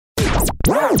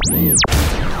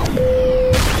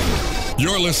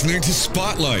You're listening to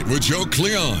Spotlight with Joe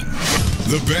Kyleon.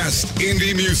 The best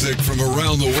indie music from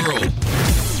around the world.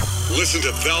 Listen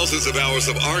to thousands of hours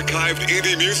of archived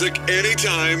indie music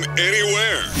anytime,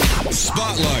 anywhere.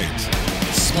 Spotlight.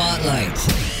 Spotlight.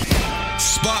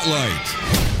 Spotlight.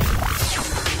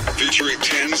 Featuring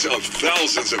tens of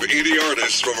thousands of indie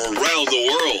artists from around the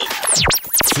world.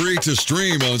 Free to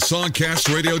stream on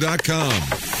songcastradio.com.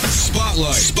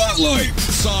 Spotlight. Spotlight.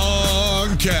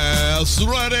 Songcast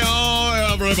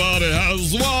Radio. Everybody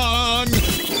has one.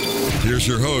 Here's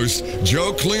your host,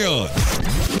 Joe Kyleon.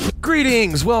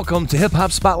 Greetings. Welcome to Hip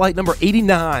Hop Spotlight number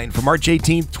 89 for March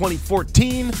 18th,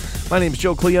 2014. My name is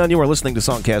Joe Kyleon. You are listening to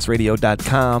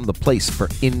songcastradio.com, the place for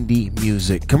indie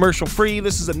music. Commercial free.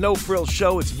 This is a no-frill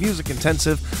show. It's music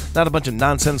intensive, not a bunch of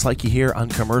nonsense like you hear on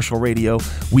commercial radio.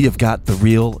 We have got the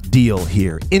real deal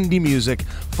here. Indie music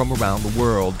from around the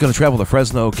world. Going to travel to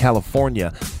Fresno,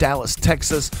 California, Dallas,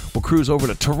 Texas. We'll cruise over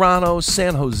to Toronto,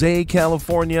 San Jose,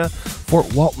 California,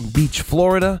 Fort Walton Beach,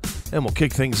 Florida, and we'll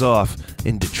kick things off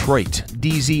in Detroit.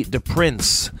 Deezy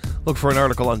DePrince. Look for an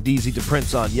article on Deezy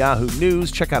DePrince on Yahoo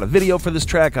News. Check out a video for this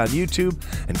track on YouTube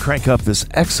and crank up this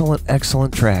excellent,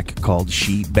 excellent track called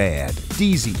She Bad.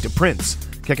 Deezy DePrince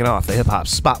kicking off the Hip Hop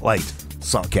Spotlight.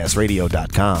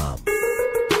 Songcastradio.com.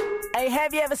 Hey,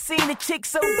 have you ever seen a chick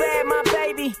so bad, my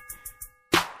baby?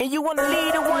 And you wanna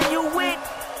leave the one you with?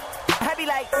 I be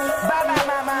like, bye bye,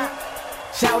 mama.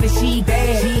 Shawty, she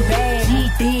bad, she bad,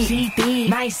 she thick,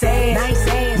 nice ass,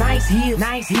 nice heel,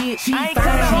 she fine,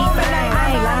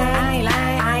 I ain't lying,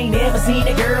 I ain't never seen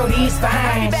a girl this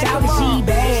fine. Shawty, she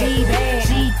bad,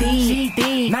 she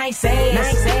thick, nice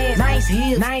ass, nice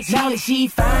heel, shawty, she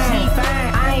fine,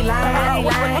 I ain't lying,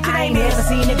 I ain't never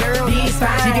seen a girl this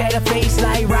fine. She got a face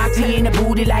like Roxy and a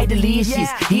booty like Delicious,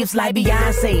 hips like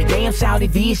Beyonce, damn shawty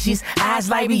vicious, eyes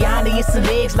like Rihanna, it's her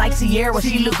legs like Sierra.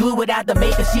 She look good without the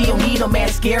makeup, she don't need no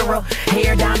mascara.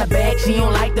 Hair down the back, she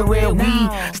don't like the red weed.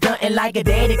 Stuntin' like a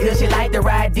daddy cause she like the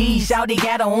ride D. Shawty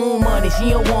got her own money,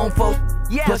 she don't want folk.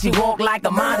 Plus she walk like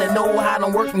a model, know how to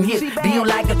work them hips. Deal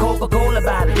like a Coca-Cola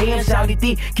bottle. Damn, shawty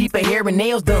thick, keep her hair and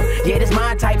nails done. Yeah, that's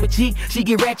my type of chick. She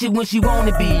get ratchet when she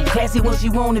wanna be, classy when she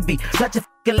wanna be. Such a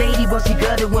f***ing lady, but she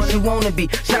gutted when she wanna be.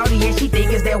 Shawty, yeah, she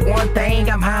think it's that one thing.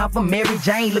 I'm high for Mary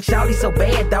Jane. Look, shawty so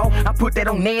bad, though. I put that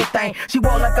on everything. She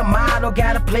walk like a model,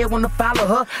 got a player wanna follow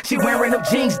her. She wearing them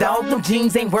jeans, dog. Them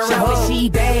jeans ain't wearing her. She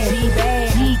bad,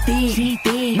 she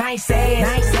thick, nice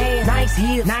ass, nice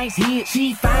heel,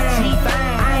 she fine,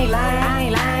 I ain't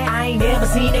lying, I ain't never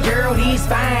seen a girl this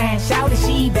fine. Shawty,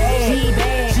 she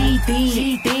bad, she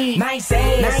thick, nice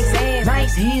ass,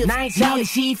 nice heel, shawty,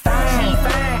 she fine,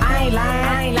 I ain't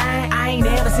lying, I ain't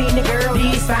never seen a girl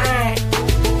this fine.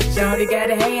 Shawty got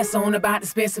her ass on, about to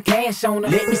spend some cash on her.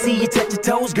 Let me see you touch your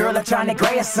toes, girl, I'm tryna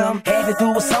grab some. Have to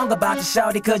do a song about the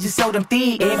shawty cause you so damn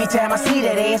thick. Every time I see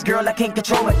that ass, girl, I can't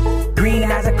control it. Green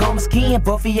eyes, I call my skin,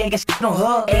 Buffy ain't got shit on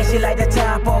her. And she like the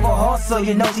top of her horse, so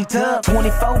you know she tough.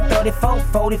 24, 34,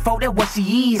 44, that's what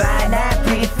she is. Fine eye,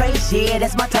 pretty face, yeah,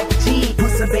 that's my type of chick.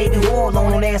 Put some baby oil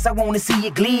on that ass, I wanna see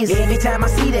it gliss. Every time I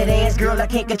see that ass, girl, I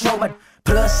can't control it.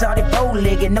 Plus, shawty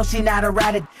bow-legged, no she not a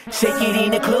rider. Shake it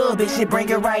in the club, and she bring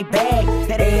it right back.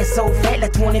 That ass so fat,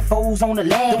 like 24's on the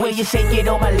lap. The way you shake it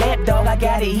on my lap, dog, I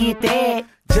gotta hit that.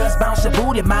 Just bounce your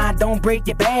booty, mind, don't break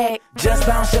your back. Just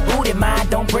bounce your booty, mind,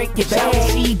 don't break your back.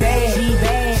 She bad, she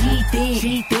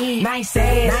thick, nice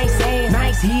ass,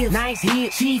 nice heel,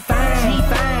 she fine,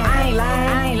 I ain't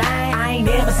lying, I ain't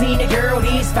never seen a girl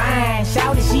this fine.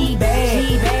 Shawty, she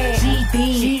bad, she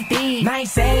thick,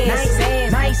 nice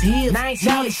ass, nice heel,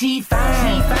 shawty, she fine,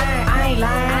 I ain't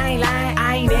lying,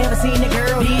 I ain't never seen a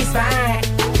girl this fine.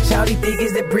 Shawty thick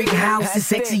as that brick house, is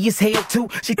sexy as hell too.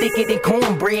 She thicker than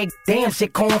cornbread, damn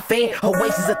shit corn fed. Her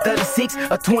waist is a 36,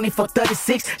 a 24,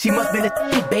 36. She must been a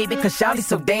thick baby, cause shawty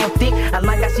so damn thick. I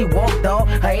like how she walk, dawg.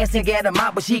 Her ass ain't got a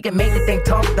mouth, but she can make the thing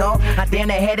talk, dawg. I damn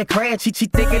near had a crash, she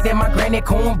thicker than my granny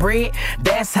cornbread.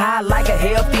 That's how I like a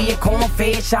healthy and corn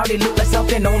fed. Shawty look like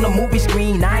something on the movie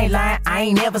screen. I ain't lying, I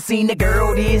ain't never seen a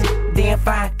girl this damn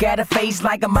fine. Got a face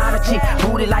like a model chick,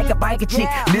 booty like a biker chick,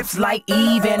 lips like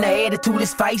Eve, and her attitude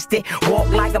is feisty. Walk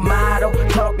like a model,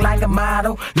 talk like a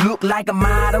model, look like a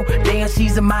model. Damn,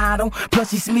 she's a model. Plus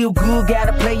she smell good, got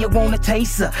a player wanna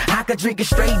taste her. I could drink it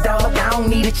straight, dog, I don't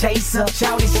need a chaser.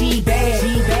 Shawty, she bad,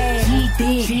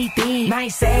 she thick,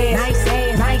 nice ass,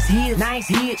 nice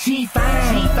heel, she fine,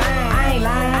 I ain't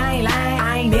lying,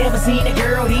 I ain't never seen a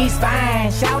girl this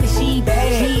fine. Shawty, she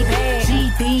bad,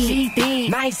 she thick,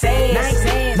 nice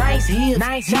ass, nice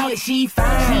nice shawty, she fine.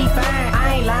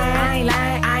 I ain't lying,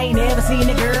 I ain't never seen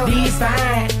a girl this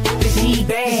fine. She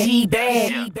bad.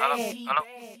 Yeah, hello?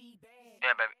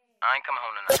 Yeah, baby, I ain't coming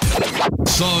home tonight.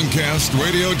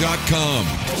 Songcastradio.com.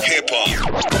 Hip hop.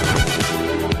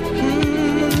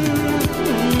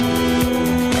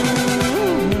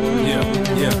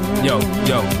 Yo.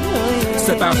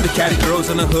 Step out the caddy, girls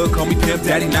in the hood, call me Pimp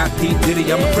Daddy, not P.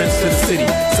 Diddy. I'm a prince to the city,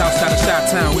 south side of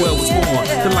Chi-Town, where I was born.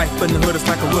 The life in the hood is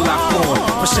like a real life form.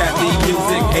 My shot lead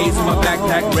music, haze in my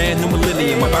backpack, brand new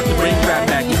millennium. I'm about to bring fat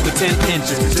back, with the 10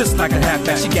 inches, just like a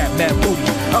halfback. She got mad booty,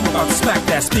 I'm about to smack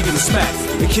that. Speaking of smacks,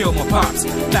 it killed my pops.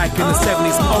 Back in the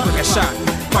 70s, Oprah got shot.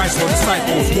 Fights for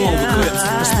disciples, war with clips.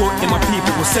 The sport in my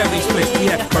people with 70s flips. We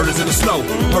had murders in the snow,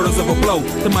 murders of a blow.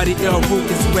 The mighty El Root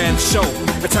is a grand show.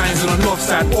 Italians on the north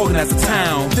side organize a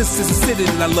town. This is a city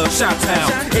that I love,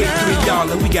 Chi-Town. 8-3 y'all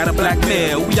and we got a black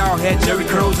male. We all had Jerry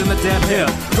curls in the damn hair.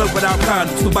 But without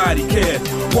condoms, nobody cared.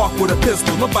 Walk with a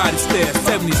pistol, nobody stared.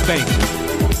 70s baby.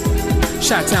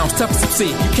 Chi-Town's tough as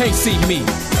see, you can't see me.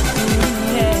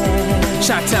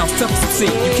 Chi-Town's tough as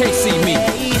see, you can't see me.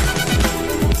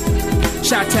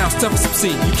 Chi-Town's tough as see,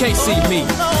 you can't see me.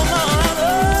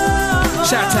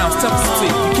 Chi-Town's tough as see,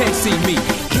 you can't see me.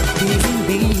 Hippies and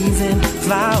bees and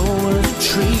flowers and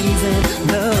trees and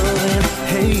love and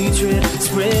hatred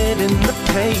spreading the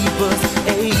papers.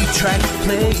 8-track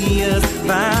players,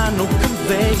 vinyl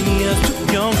conveyors, too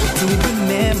young to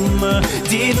remember,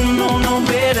 didn't know no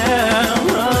better.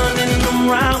 Running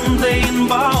around playing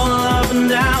ball up and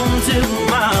down till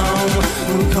mom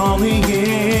would call me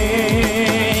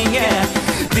in. Yeah,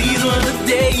 these were the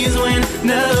days when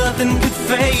nothing could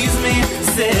faze me.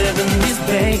 70s,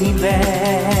 baby.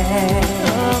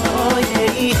 Oh,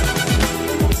 yeah.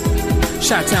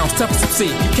 Chi-Town's tough as see,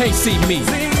 you can't see me.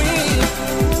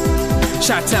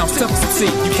 Chi-Town's tough as see,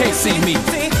 you can't see me.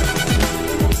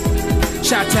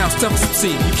 Chi-Town's tough as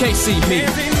see, you can't see me.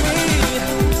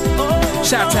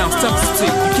 Chi-Town's tough as see,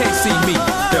 you can't see me.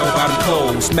 Bell-bottom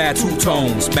clothes, mad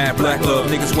two-tones, mad black love,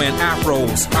 niggas wearing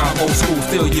afros. I'm old school,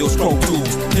 still yield scroll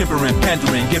tools, pimpering,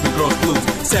 pandering, giving girls blues.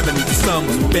 70s, the sun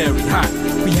was very hot.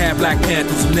 We had Black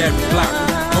Panthers in every block.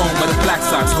 Home of the Black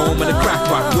Sox, home of the crack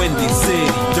rock. Windy City,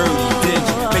 dirty,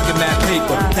 dingy, making mad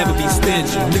paper, never be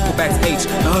stingy. Nickelback's H,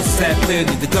 the hustlers had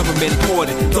plenty. The government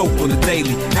imported dope on the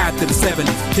daily. After the 70s,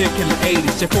 here came the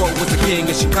 80s. Jeff Ford was the king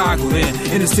in Chicago then.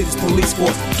 In the city's police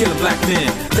force, killing black men.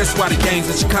 That's why the gangs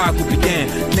in Chicago began.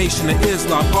 Nation of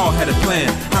Islam all had a plan.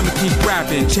 I'ma keep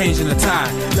rapping, changing the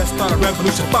tide. Let's start a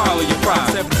revolution, follow your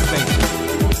pride. 70s, baby.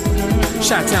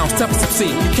 Chi-Town's tough as see,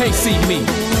 you can't see me.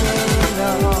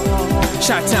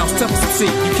 Chi-Town's tough as see,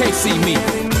 you can't see me.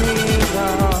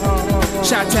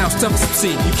 Chi-Town's tough as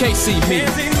see, you can't see me.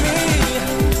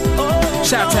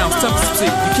 Chi-Town's tough as see,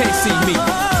 you can't see me.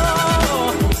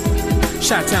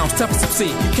 Chi-Town's tough as see,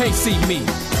 you can't see me.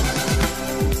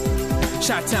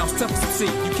 Chi-Town's tough as see,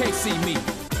 you can't see me.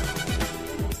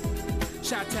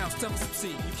 Chi-Town's tough as see,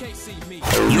 you can't see me.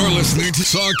 You're listening to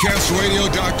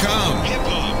SongcastRadio.com. Hip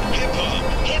hop.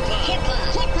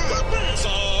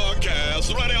 Songcast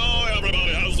Radio,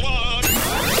 everybody has one.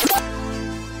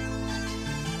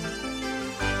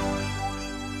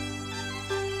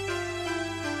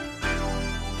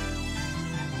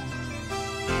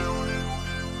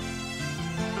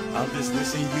 I'm just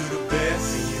wishing you the best.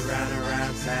 See you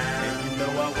around town. And you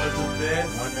know I was the best.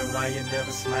 Wonder why you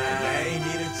never smile. I ain't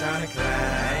even trying to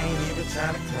climb.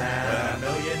 But I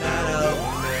know you're not over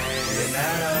me. You're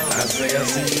not over. I say I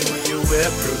see you when you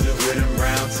whip, cruising with him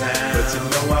round town. But you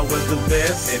know I was the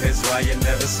best, and that's why you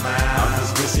never smile. I'm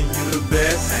just wishing you the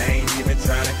best. I ain't even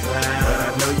trying to climb. But I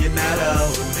know you're not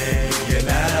over me. You're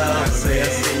not over. I say I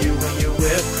see you when you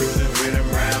whip, cruising with him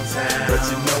round town. But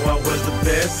you know I was the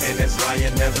best, and that's why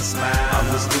you never smile. I'm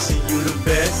just wishing you the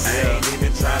best. I ain't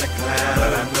even trying to climb.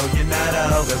 But I know you're not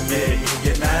over me.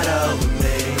 You're not over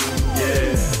me.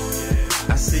 Yeah.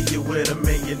 I see you with a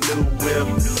million new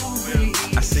whips.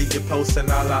 I see you posting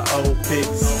all our old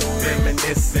pics,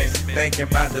 reminiscing, thinking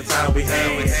about the time we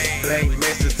had. Blank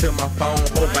message to my phone,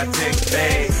 hope I text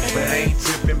back. But I ain't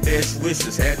tripping, best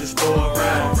wishes, had to store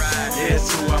around. Yeah,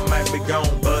 it's true, I might be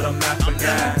gone, but I'm not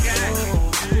forgotten.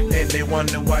 And they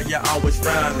wonder why you always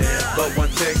frowning. But one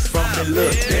text from me,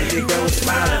 look, there you go,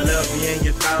 smiling, love me in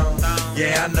your thong.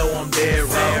 Yeah, I know I'm dead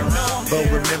wrong, but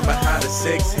remember how the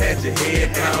sex had your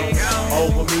head down.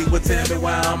 Over me would tell me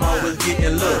why I'm always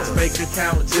getting looks. Fake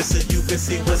account just so you can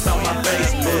see what's on my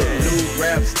Facebook. New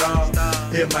rap star,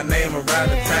 hear my name around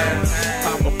the town.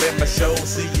 Pop up at my show,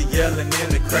 see you yelling in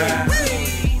the crowd.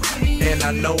 And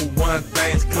I know one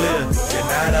thing's clear, you're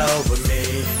not over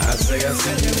me. I say I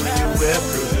see you when you whip,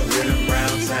 cruising with them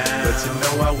round town. But you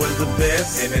know I was the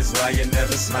best, and it's why you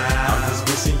never smile. I'm just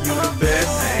wishing you the best,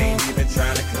 I ain't even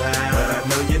trying to climb. But I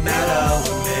know you're not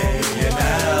over me, you're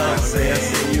not over me. I say I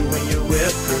see you when you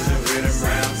whip, cruising with them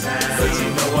round town. But you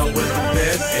know I was the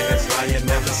best, and that's why you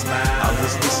never smile. I'm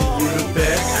just wishing you the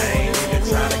best, I ain't even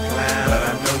trying to climb. But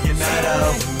I know you're not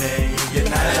over me, you're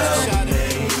not over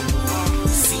me.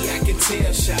 See, I can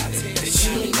tell, shawty, that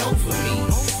you ain't over me.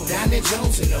 Down at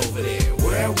Jones and over there,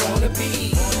 where I wanna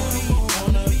be.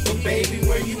 But baby,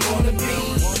 where you wanna be?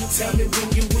 Tell me when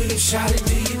you with him, shawty,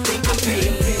 do you think I pay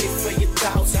a penny for your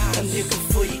thoughts, a nickel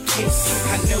for your kiss?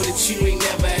 I know that you ain't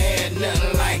never had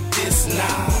nothing like this,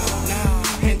 nah.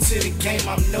 Into the game,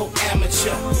 I'm no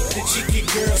amateur. The cheeky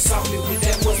girl saw me with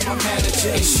that was my manager,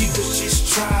 and she was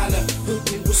just trying to hook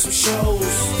me with some shows.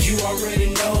 You already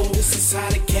know this is how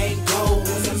the game go.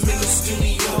 When I'm in the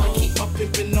studio, I keep my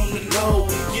pimpin' on the low.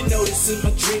 You know this is my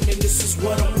dream and this is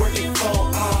what I'm working for.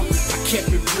 I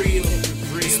kept it real,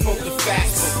 spoke the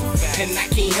facts, and I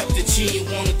can't help that you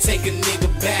ain't wanna take a nigga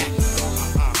back.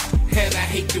 And I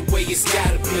hate the way it's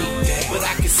gotta be, but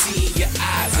I can see in your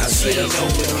eyes that she ain't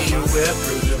over me. You whip,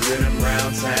 cruising with them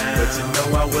round town. But you know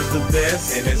I was the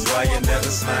best, and it's why you never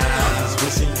smile. I'm just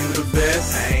wishing you the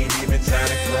best, I ain't even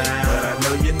trying to climb. But I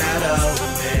know you're not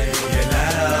over me, you're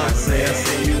not over me. I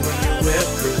see you when you whip,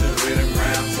 cruising with them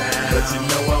round town. But you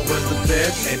know I was the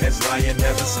best, and that's why you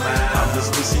never smile. I'm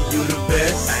just wishing you the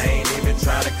best, I ain't even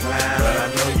trying to climb. But I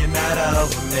know you're not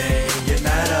over me, you're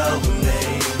not over me.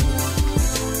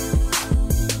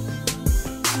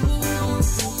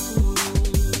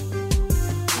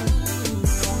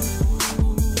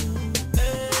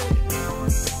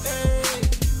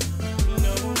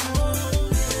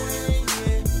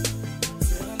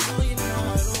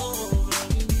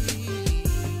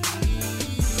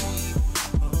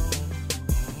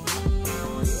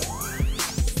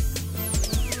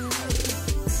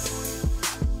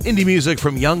 Indie music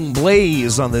from Young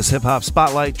Blaze on this Hip Hop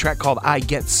Spotlight, track called I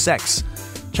Get Sex.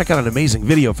 Check out an amazing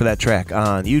video for that track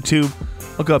on YouTube.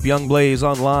 Look up Young Blaze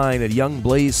online at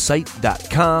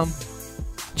youngblazesite.com.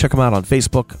 Check them out on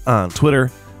Facebook, on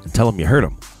Twitter, and tell them you heard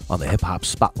them on the Hip Hop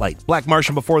Spotlight. Black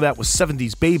Martian before that was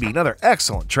 70s Baby, another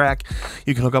excellent track.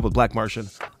 You can hook up with Black Martian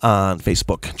on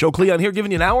Facebook. Joe Kyleon here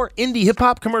giving you an hour. Indie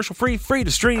hip-hop, commercial-free, free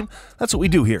to stream. That's what we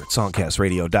do here at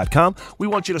songcastradio.com. We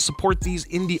want you to support these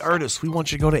indie artists. We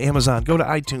want you to go to Amazon, go to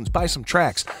iTunes, buy some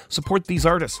tracks, support these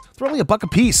artists. They're only $1 a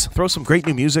piece. Throw some great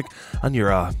new music on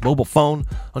your mobile phone,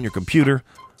 on your computer,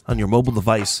 on your mobile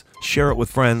device. Share it with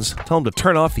friends. Tell them to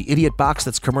turn off the idiot box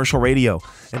that's commercial radio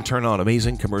and turn on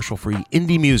amazing commercial-free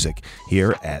indie music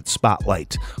here at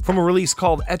Spotlight. From a release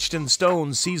called Etched in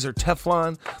Stone, Caesar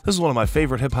Teflon, this is one of my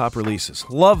favorite hip-hop releases.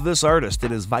 Love this artist.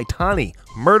 It is Vitani,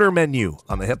 Murder Menu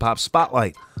on the Hip Hop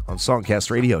Spotlight on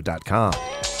songcastradio.com.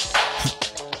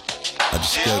 I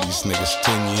just scared these niggas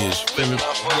 10 years. Feel me?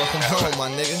 Welcome home, my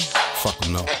nigga. Fuck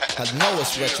them, no. I know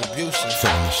it's retribution.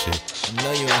 Feeling this shit. I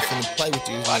know you ain't finna play with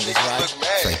these niggas, right?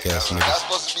 Fake ass niggas. Y'all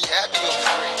supposed to be happy on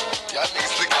free. Y'all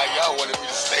niggas look like y'all wanted me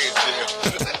to stay in jail.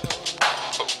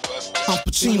 I'm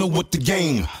Pacino with the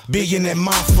game, billionaire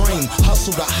my frame.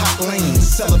 Hustle the hot lane,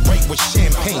 celebrate with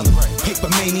champagne. Paper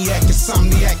maniac,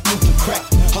 insomniac, moving crack.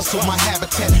 Hustle my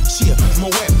habitat, cheer,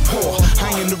 Moet poor.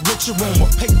 I ain't in the rich aroma,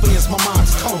 paper is my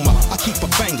mind's coma. I keep a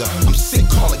banger, I'm sick,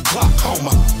 call it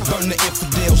glaucoma. Burn the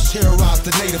infidels, terrorize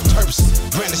the native Terps.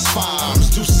 Brandis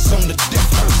firearms, deuces on the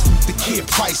death hearse. The kid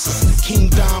prices, King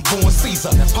Don, born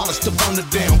Caesar. Polish the burner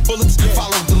down, bullets,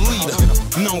 follow the leader.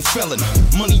 Known felon,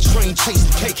 money train, chase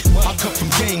the cake. I come from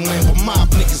gangland, but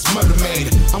mob niggas murder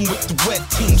made. I'm with the red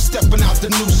team, stepping out the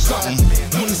new something.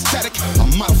 When it's static, I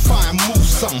modify and move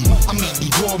something. I'm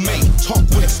eating gourmet, talk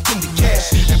with extended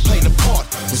cash, and play the part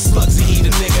with slugs to eat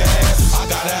a nigga ass. I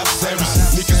got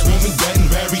adversaries, niggas want me dead and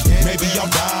buried. Maybe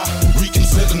I'll die,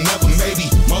 reconsider never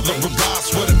maybe. Mother of gods,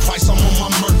 for the price I'm on my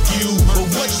mercue. But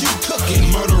what you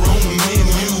cooking? Murder on the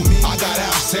menu. I got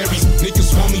adversaries,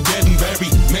 niggas want me dead and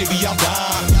buried. Maybe I'll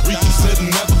die, reconsider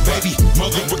never baby.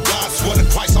 Mother of gods, for the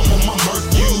price I'm on my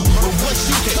mercue. But what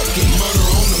you cooking? Murder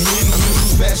on the menu.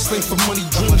 Fast lane for money,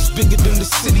 dreams bigger than the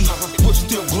city. But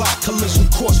still Glock, collision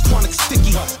course, chronic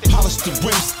sticky. Polish the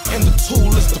rims,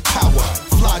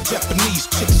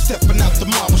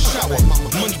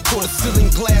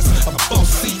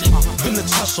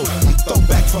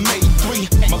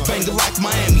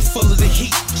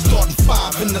 heat. Starting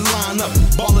 5 in the lineup,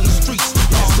 ball in the streets.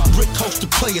 As the brick coach the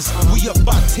players, we up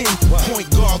by 10. Point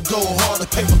guard go hard, a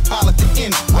paper pile at the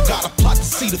end. I got a plot to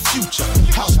see the future.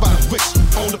 House by the rich,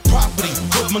 own the property.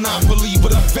 Good monopoly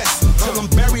with a vest. Till I'm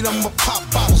buried, I'ma pop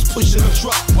bottles, pushing a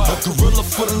truck. A gorilla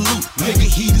for the loot, nigga,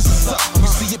 heaters is up. We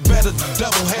see it better, the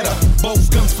double header.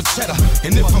 Both guns for cheddar.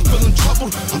 And if I'm feeling trouble,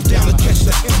 I'm down to catch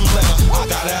the M letter. I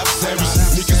got adversaries,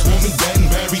 niggas want me dead and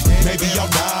buried. Maybe I'll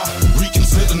die,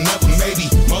 reconsider never, maybe.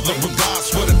 Mother of God,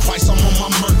 swear to Christ, I'm on my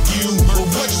mercury. But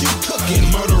what you cooking?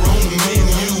 Murder on the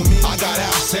menu. I got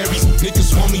adversaries,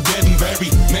 niggas want me dead and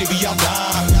buried. Maybe I'll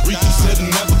die, reconsider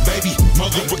never, baby.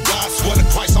 Mother of God, swear to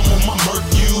Christ, I'm on my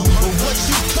mercury. But what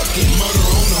you cooking? Murder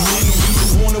on the menu.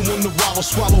 Wanted when the wallow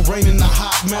swallow rain in the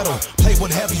hot metal. Play with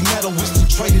heavy metal, it's the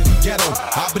trade of the ghetto.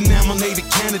 I've been nominated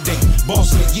candidate, boss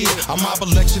of the year. I'm mob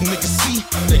election, niggas see,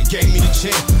 they gave me the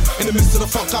chair. In the midst of the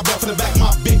fuck, I rap for the back,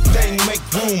 my big thing make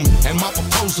room. And my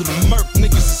proposal to murk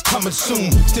niggas is coming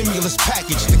soon. Stimulus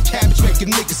package, the cabbage make a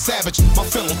nigga savage. My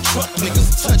fellow truck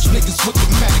niggas touch niggas with the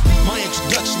Mac. My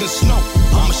introduction is snow,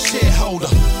 I'm a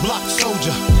shareholder, block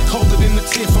soldier, colder than the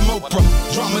tear from Oprah.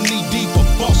 Drama knee deeper,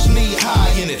 boss knee high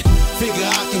in it. Figure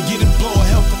I can get it, blow a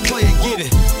help a player get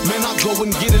it. Man, I go and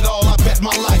get it all, I bet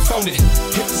my life on it.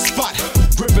 Hit the spot,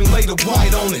 grip and lay the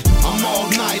white on it. I'm all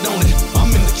night on it, I'm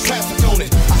in the traffic on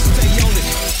it. I stay on it,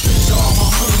 bitch, all my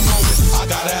money on it. I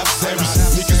got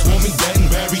adversaries, niggas want me dead and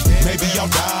buried. Maybe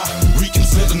I'll die,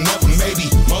 reconsider never, maybe.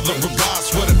 Mother of God,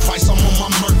 swear to Christ, I'm on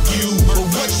my mercury. But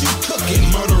what you cooking?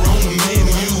 Murder on the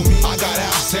menu. I got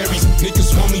adversaries, niggas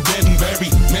want me dead and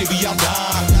buried. Maybe I'll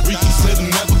die, reconsider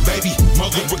never, baby.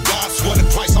 Mother of God, swear to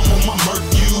Christ, I'm on my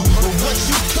mercury. But what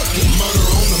you cooking? Murder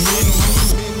on the menu.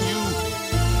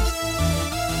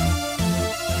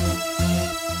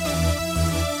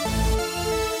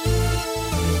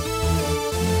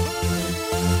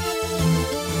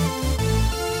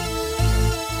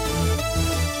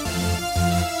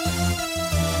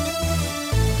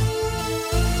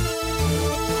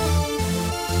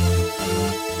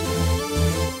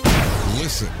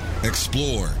 Listen,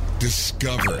 explore,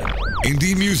 discover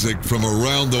indie music from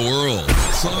around the world.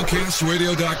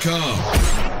 Songcastradio.com.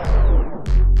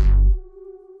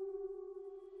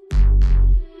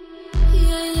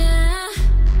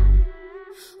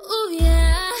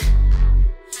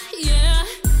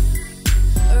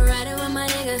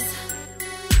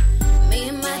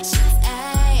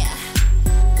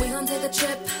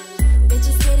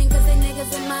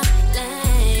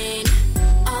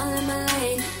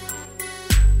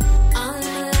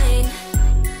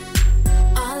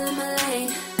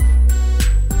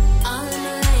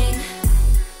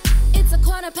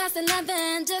 Past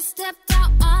 11, just stepped out,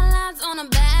 all eyes on a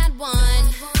bad one.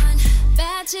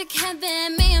 Bad chick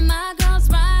heaven, me and my girls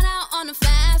ride out on a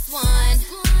fast one.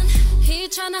 He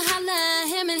tryna holler,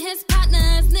 him and his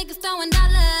partners, niggas throwing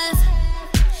dollars.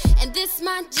 And this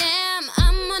my jam,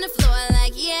 I'm on the floor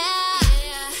like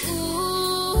yeah.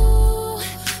 Ooh,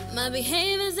 my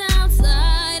behavior's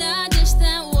outside, I dish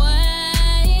that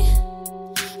way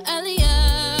earlier.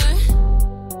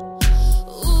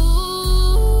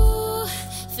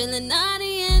 Feeling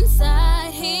naughty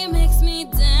inside, he makes me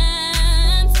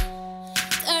dance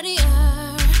dirtier.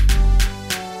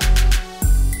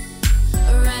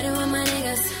 Riding with my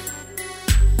niggas,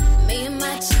 me and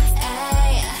my chicks,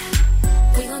 ayy.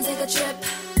 We gon' take a trip.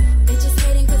 Bitches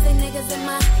hating cause they niggas in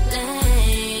my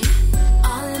lane.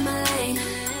 All in my lane.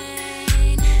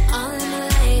 All in my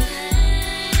lane.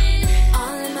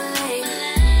 All in my lane.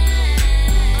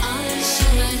 All in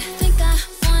my lane. Think I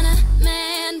want a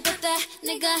man, but that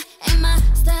nigga ain't my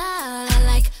style. I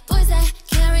like boys that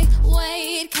carry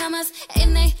weight, commas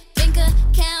in they bank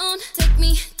account. Take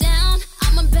me down,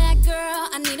 I'm a bad girl,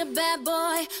 I need a bad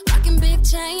boy. Rocking big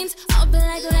chains, all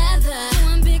black leather.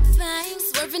 Doing big things,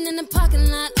 swerving in the parking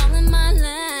lot, all in my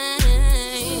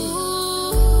lane.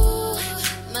 Ooh,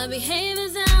 my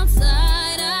behavior's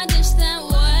outside, I dish that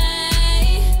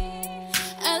way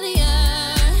earlier.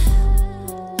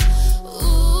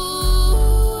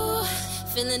 Ooh,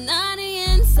 feeling naughty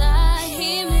inside,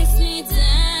 he makes me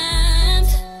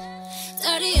dance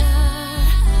dirtier.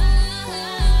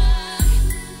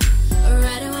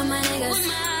 Riding with my niggas,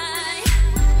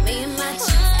 me and my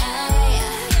chicks, ayy.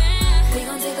 We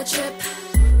gon' take a trip.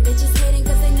 Bitches hating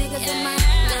cause they niggas in my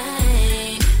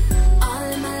lane. All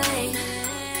in my lane.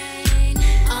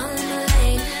 All in my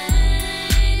lane.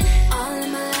 All in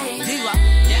my lane. D-Rock,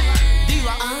 yeah,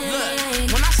 D-Rock,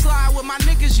 look. When I slide with my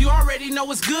niggas, you already already know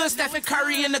what's good. Stephen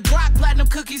Curry in the Glock, platinum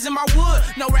cookies in my wood.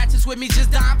 No ratchets with me,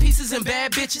 just dime pieces and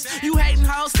bad bitches. You hating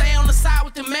hoes, stay on the side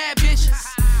with the mad bitches.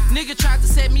 Nigga tried to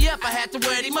set me up, I had to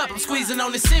wet him up. I'm squeezing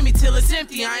on the semi till it's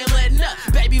empty, I ain't letting up.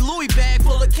 Baby Louis bag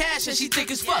full of cash and she thick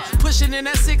as fuck. Pushing in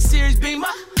that 6 Series Beamer.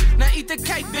 Now eat the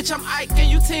cake, bitch, I'm Ike and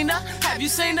you Tina. Have you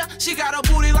seen her? She got a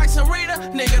booty like Serena.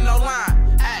 Nigga, no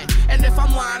line. Ay, and if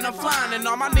I'm lying, I'm flying. And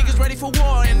all my niggas ready for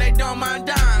war and they don't mind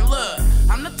dying. Look,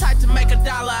 I'm the type to make $1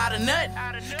 out of nothing.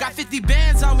 Got 50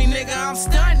 bands on me, nigga, I'm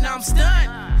stunned, I'm stunned.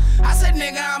 I said,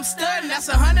 nigga, I'm stunned. That's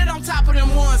 100 on top of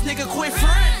them ones, nigga, quit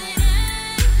frontin'.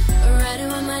 Riding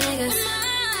with my niggas,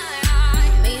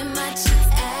 me and my chicks,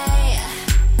 ayy.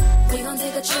 We gon'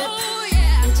 take a trip.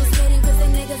 Bitches hating cause they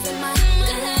niggas in my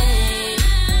lane.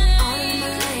 All in my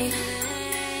lane.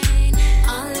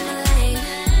 All in my lane.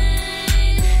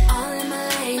 All in my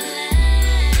lane.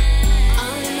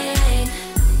 All in my lane.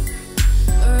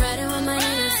 Riding with my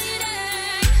niggas,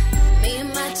 me and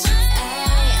my chicks,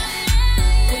 ayy.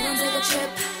 We gon' take a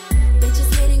trip. Bitches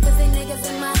hating cause they niggas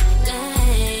in my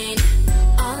lane.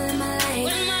 All in my lane.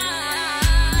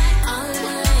 All in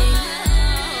my lane.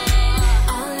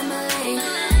 All in my lane.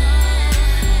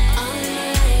 All in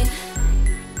my lane.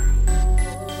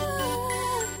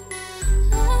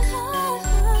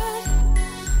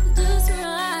 Just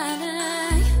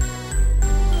riding.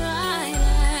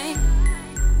 Riding.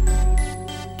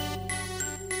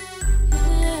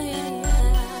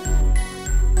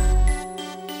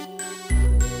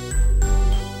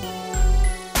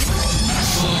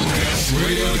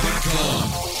 SongcastRadio.com.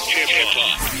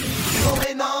 Hip-hop.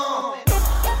 Going on.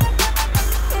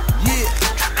 Yeah.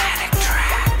 Dramatic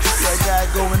tracks. What I got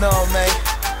going on, man?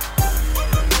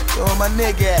 Where my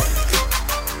nigga at?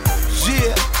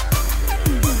 Yeah.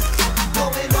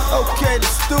 Okay,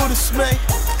 let's do this, man.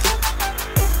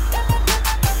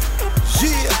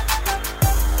 Yeah.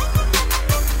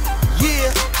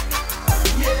 Yeah.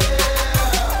 Yeah.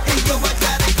 Hey, yo, I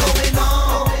got it going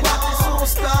on. Watch this all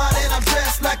start and I'm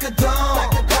dressed like a dome.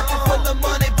 Pocket full of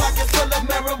money, pocket full of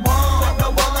marijuana.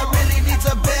 All I really need's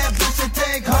a bad bitch to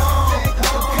take home.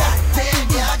 Goddamn,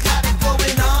 yeah, I got it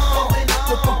going on.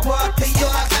 Hey, yo,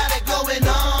 I got it going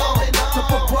on.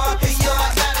 Hey, yo,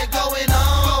 I got it going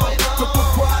on.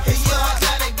 Hey, yo, I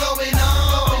got it going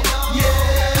on.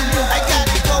 Yeah, I got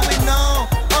it going on.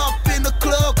 Up in the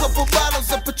club, couple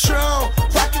bottles of Patron.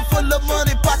 Pocket full of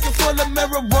money, pocket full of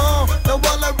marijuana. Now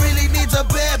all I really need's a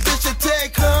bad bitch to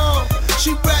take home.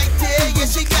 She right there, yeah,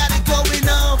 she got it going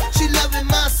on. She loving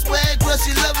my swag, plus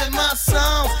she loving my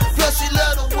song. Plus she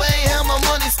love the way how my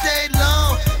money stayed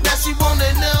long. Now she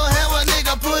wanna know how a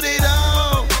nigga put it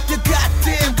on. You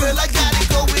goddamn girl, I got it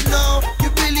going on. You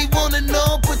really wanna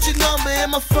know, put your number in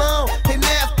my phone. And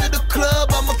after the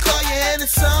club, I'ma call you and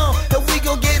it's on. And we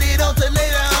gon' get it on till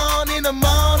later on in the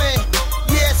morning.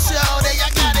 Yeah, shawty, I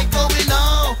got it going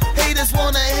on. Haters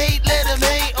wanna hate, let them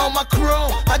hate on my crew.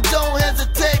 I don't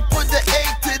hesitate, put the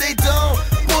 8 till they don't.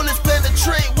 Bullets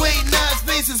penetrate, wait, now his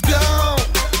face is gone.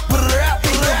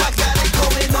 I got it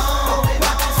going on.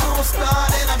 Pockets full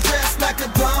start and I'm dressed like a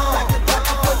dome.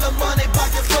 Pocket full of money,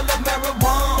 pocket full of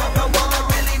marijuana. Now all I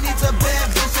really need's a bad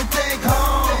bitch to take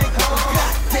home.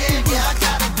 Goddamn, yeah, I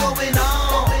got it going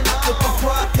on.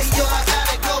 Hey, yo, I got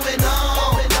it going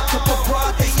on.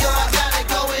 Hey, yo, I got it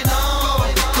going on.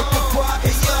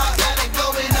 Hey, yo, I got it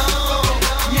going on.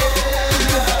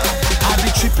 Yeah. I be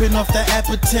tripping off the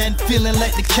Appetit, feeling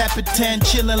like the Capitan,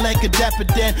 chilling like a Dapper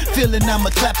Dan, feeling I'm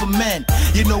a clapper man.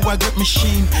 You know I grip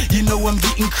machine, you know I'm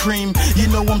getting cream, you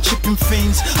know I'm chipping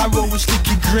fiends, I roll with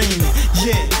sticky green.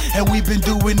 Yeah, and we've been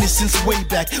doing this since way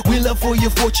back. We love for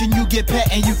your fortune, you get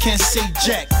pat and you can't say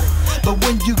jack. But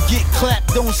when you get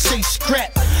clapped, don't say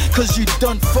scrap, cause you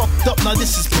done fucked up, now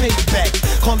this is payback.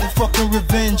 Call it fucking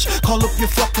revenge, call up your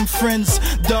fucking friends.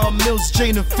 Dom Mills,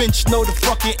 Jane and Finch, know the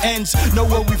fucking ends. Know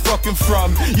where we fucking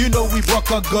from, you know we buck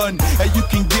our gun. And you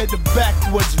can get it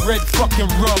backwards, red fucking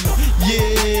rum.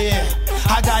 Yeah,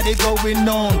 I got it going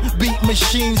on. Beat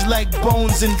machines like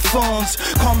bones and phones.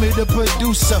 Call me the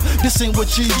producer, this ain't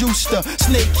what you used to.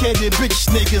 Snake-headed bitch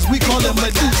niggas, we call them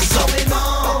Medusa.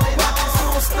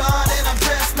 Start and I'm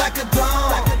dressed like a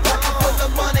dome. Pocket full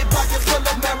of money, pocket full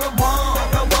of marijuana.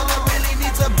 Now all I really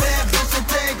need's a bad bitch to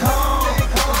take home.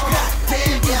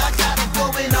 Goddamn, yeah, I got it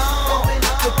going on.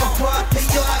 Hey,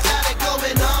 yo, I got it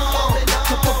going on.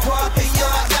 Hey, yo,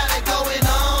 I got it going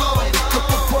on.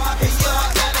 Hey, yo,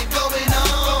 I got it going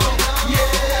on. Yeah,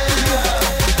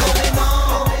 going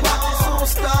on. Pockets full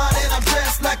start and I'm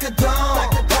dressed like a dome.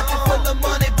 Pocket full of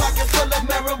money, pocket full of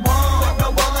marijuana.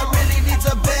 Now all I really need's a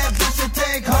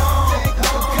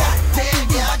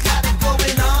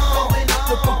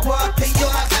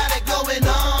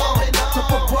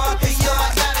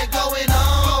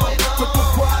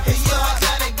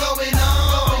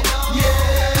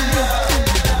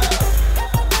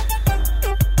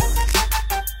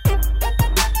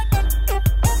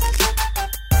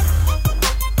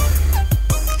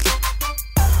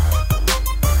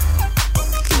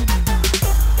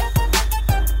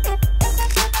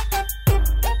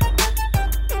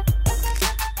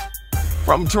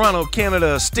From Toronto,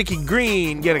 Canada, Sticky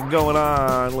Green, get it going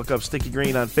on. Look up Sticky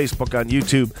Green on Facebook, on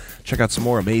YouTube. Check out some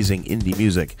more amazing indie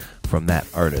music from that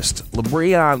artist.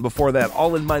 LeBreon before that,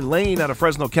 All in My Lane out of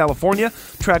Fresno, California.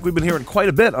 Track we've been hearing quite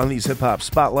a bit on these hip-hop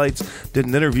spotlights. Did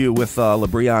an interview with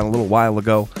LeBreon a little while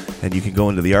ago, and you can go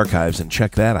into the archives and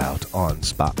check that out on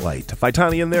Spotlight.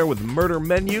 Vitani in there with Murder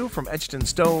Menu from Etched in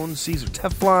Stone, Caesar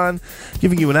Teflon,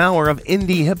 giving you an hour of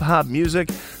indie hip-hop music.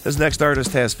 This next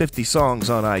artist has 50 songs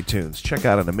on iTunes. Check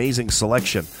out an amazing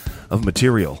selection of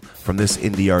material from this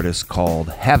indie artist called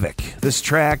Havic. This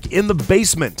track, In the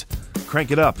Basement.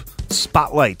 Crank it up.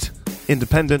 Spotlight.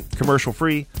 Independent,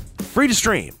 commercial-free, free to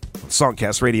stream on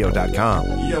songcastradio.com.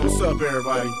 Yeah, what's up,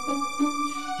 everybody?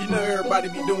 You know, everybody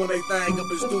be doing their thing up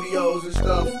in studios and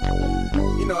stuff.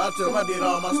 You know, I tell them I did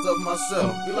all my stuff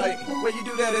myself. Be like, where you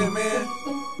do that at, man?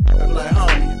 I be like,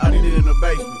 homie, I did it in the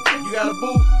basement. You got a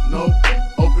booth? No.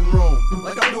 Open room.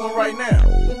 Like I'm doing right now.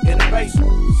 In the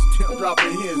basement. Still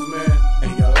dropping hits, man.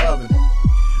 And you loving it.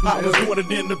 I was doing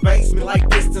it in the basement like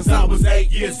this since I was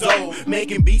 8 years old.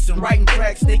 Making beats and writing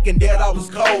tracks, thinking that I was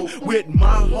cold. With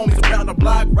my homies around the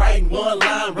block, writing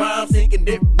one-line rhymes, thinking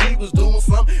that we was doing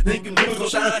something, thinking we was gonna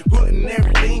shine, putting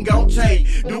everything on tape.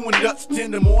 Doing nuts 10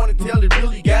 in the morning till it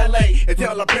really got late.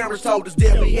 Until our parents told us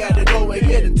that we had to go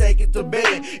ahead and take it to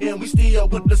bed. And we still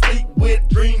went to sleep with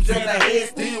dreams in our head,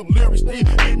 still lyrics, still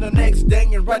getting the next day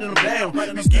and writing them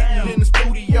down. We's getting in the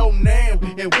studio now,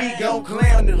 and we gon'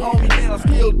 clown it, homie, and I'm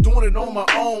still doing it on my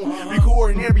own,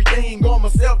 recording everything on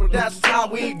myself, but that's how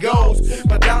it goes.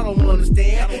 But I don't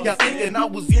understand, y'all thinking I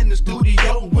was in the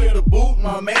studio with a boot,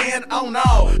 my man. Oh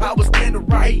no, I was standing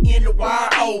right in the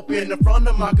wide open in front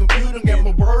of my computer, and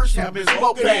my words have been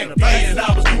spoken. Back then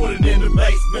I was doing it in the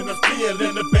basement, I'm still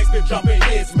in the basement dropping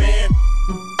hits, man.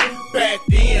 Back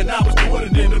then I was doing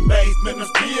it in the basement, I'm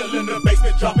still in the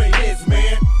basement dropping hits,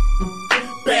 man.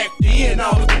 Back then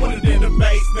I was doing it in the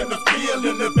basement, I'm still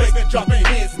in the basement dropping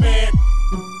hits, man.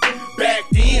 Back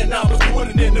then I was doing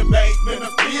it in the basement,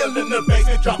 I'm still in the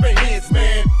basement dropping hits,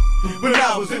 man. When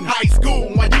I was in high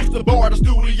school, I used to borrow the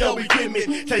studio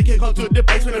equipment, take it home to the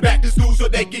basement and back to school so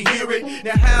they can hear it.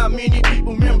 Now how many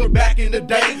people remember back in the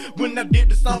day when I did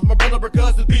the song for my brother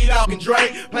because of Pete, Dog, and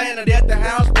Dre, playing it at the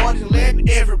house parties and letting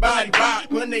everybody rock.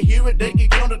 When they hear it, they can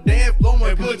get on the dance floor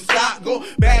and couldn't stop. Go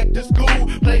back to school,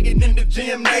 play it in the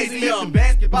gymnasium, some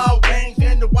basketball games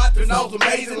and the watching all was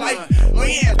amazing. Like,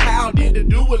 man, how did they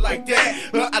do it like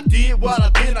that? I did what I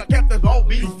did, I kept the whole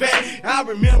beat fat. I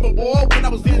remember, boy, when I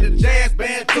was in the jazz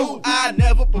band too, I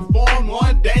never performed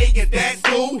one day at that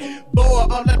school. Boy,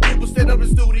 all that people sit up in the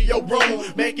studio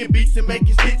room, making beats and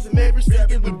making hits and every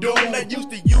singing with doom. They used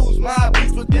to use my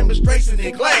beats for demonstration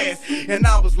in class, and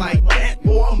I was like, man,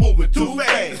 boy, I'm moving too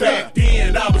fast. Back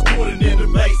then, I was doing it in the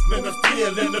basement, I'm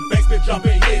still in the basement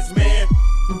dropping hits, man.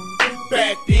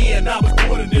 Back then, I was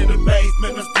doing it in the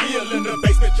basement, I'm still in the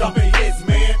basement dropping hits,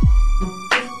 man.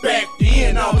 Back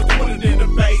then, I was doing it in the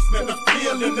basement, I'm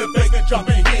still in the basement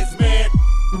dropping hits, man.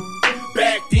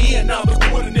 Back then, I was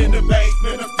doing it in the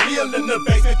basement, I'm still in the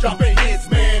basement dropping hits,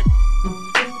 man.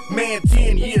 Man,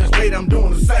 10 years later, I'm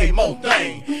doing the same old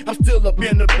thing. I'm still up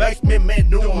in the basement, man,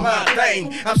 doing my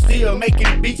thing. I'm still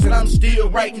making beats and I'm still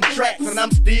writing tracks, and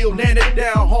I'm still laying it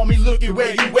down, homie, look at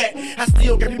where you at. I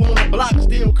still got people on the block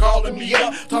still calling me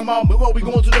up, talking about, what, we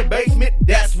going to the basement?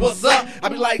 That's what's up. I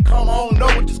be like, come on,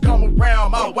 no, just come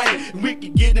around my way, and we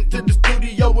can get into the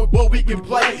studio and boy, we can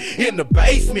play in the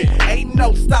basement. Ain't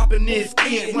no stopping this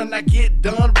kid. When I get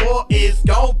done, boy, it's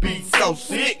gon' be so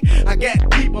sick. I got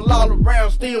people all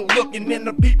around still looking, and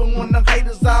the people when the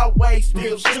haters always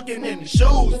still shooking in the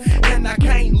shoes, and I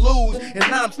can't lose, and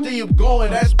I'm still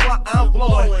going, that's why I'm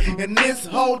flowing. And this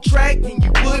whole track, and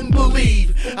you wouldn't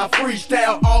believe, I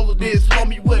freestyle all of this,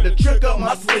 homie, with a trick up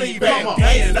my sleeve. Come on.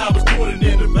 Back then I was doing it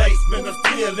in the basement,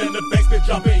 I'm still in the basement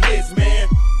dropping hits, man.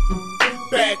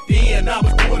 Back then I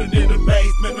was doing it in the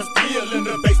basement, I'm still in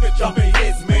the basement dropping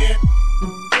hits, man.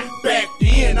 Back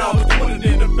then I was doing it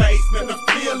in the basement, I'm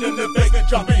still in the basement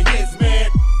dropping hits, man.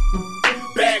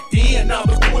 Back then I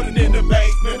was doing it in the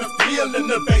basement, I'm still in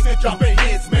the basement dropping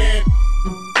hits, man.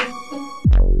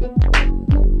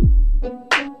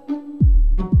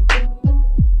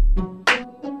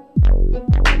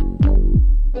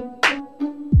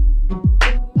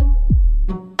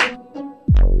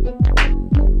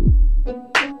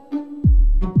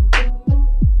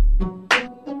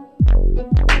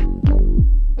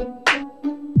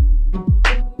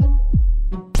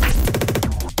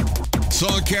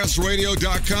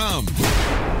 SongcastRadio.com.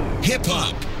 Hip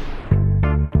Hop.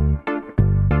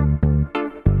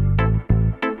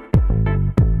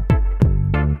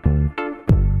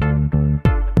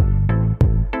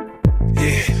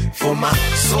 Yeah, for my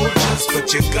soldiers,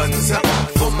 put your guns up.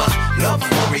 For my love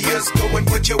warriors, go and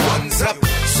put your ones up.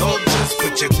 Soldiers,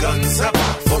 put your guns up.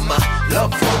 For my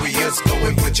love warriors, go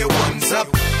and put your ones up.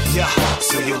 Yeah,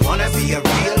 so you wanna be a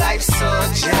real life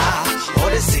soldier, or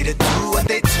to see to do what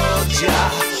they told ya.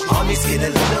 Armies get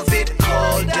a little bit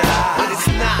colder, but it's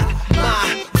not my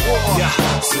war. Yeah,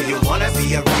 so you wanna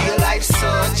be a real life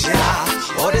soldier,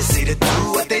 or to see to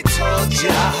do what they told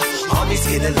ya. Armies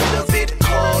get a little bit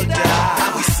colder.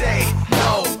 Now we say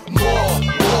no more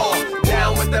war.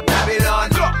 Down with the Babylon,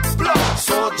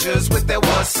 soldiers with their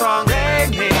war song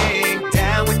raining.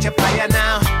 Down with your fire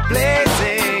now,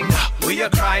 blazing. Will you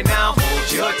cry now?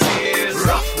 Hold your tears.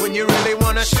 Rough when you really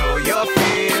wanna show your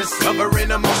fears.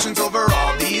 Covering emotions over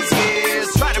all these years.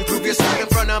 Try to prove yourself in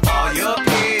front of all your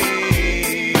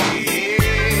peers.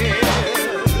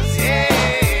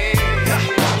 Yeah.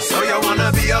 So you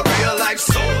wanna be a real life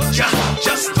soldier?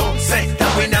 Just don't say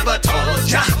that we never told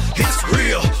ya. It's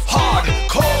real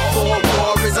hardcore. For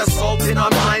war is assault in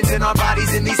our minds and our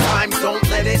bodies in these times. Don't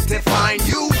let it define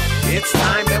you. It's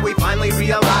time that we finally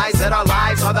realize that our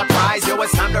lives are the prize. Yo,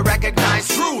 it's time to recognize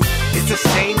truth. It's a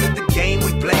shame that the game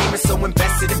we blame is so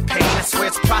invested in pain. I swear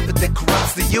it's profit that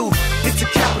corrupts the youth. It's a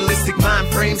capitalistic mind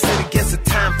frame set against a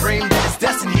time frame that is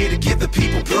destined here to give the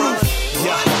people proof.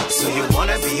 Yeah, so you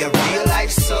wanna be a real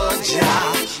life soldier,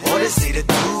 or to see to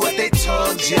do what they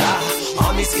told ya.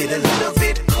 Armies get a little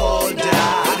bit colder,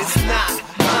 but it's not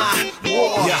my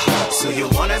war. Yeah, so you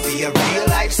wanna be a real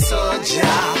life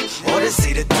soldier, or to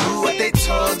see to do what they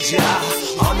told ya.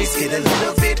 Armies get a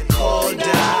little bit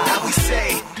colder. Now we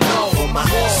say no. For my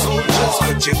soldiers,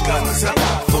 put your guns up.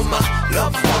 For my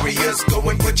love warriors, go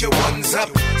and put your ones up.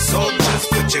 Soldiers,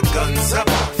 put your guns up.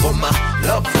 For my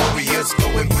love warriors, go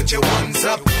and put your ones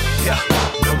up. Yeah,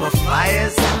 no more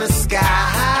fires in the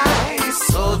sky.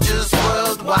 Soldiers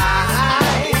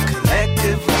worldwide,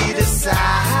 collectively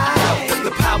decide that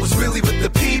the power's really with the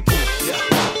people. Yeah,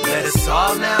 let us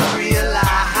all now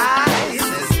realize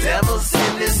there's devils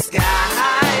in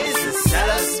disguise that sell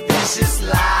us vicious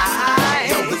lies.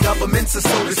 Yo, the governments are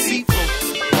so deceitful,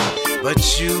 but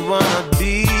you wanna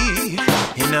be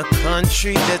in a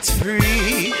country that's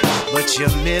free, but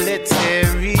your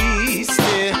military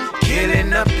still killing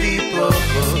the people.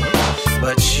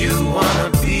 But you wanna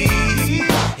be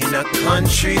in a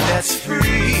country that's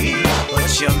free,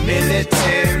 but your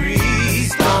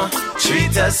militaries don't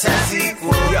treat us as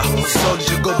equal. Yo,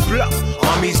 soldier go blah,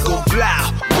 armies go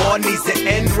blah. War needs to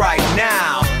end right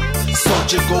now.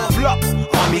 Soldier go blah,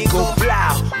 army go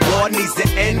blah. War needs to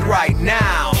end right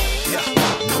now. Yeah.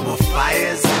 No more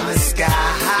fires in the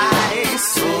sky.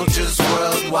 Soldiers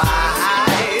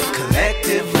worldwide,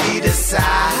 collectively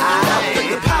decide that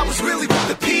the power's really with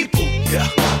the people. Yeah.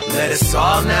 Let us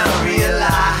all now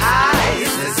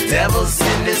realize there's devils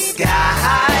in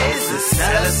disguise that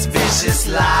sell us vicious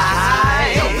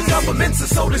lies. Yo, the governments are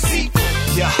so deceitful.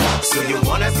 Yeah, so you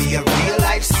wanna be a real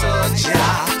life soldier,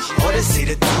 or to see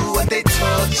to do what they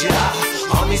told ya.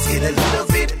 Armies get a little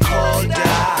bit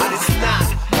colder, but it's not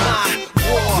my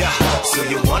war. Yeah, so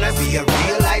you wanna be a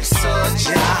real life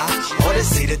soldier, or to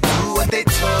see to do what they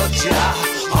told ya.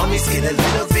 Armies get a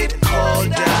little bit colder.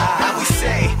 Now we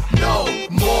say no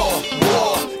more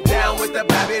war. Down with the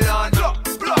Babylon.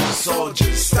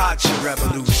 Soldiers, start your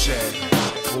revolution.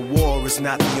 For war is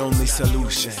not the only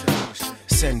solution.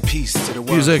 Send peace to the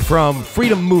world. Music from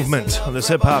Freedom Movement on this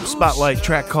hip-hop spotlight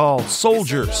track called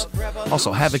Soldiers.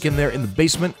 Also Havic in there in the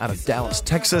basement out of Dallas,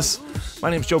 Texas. My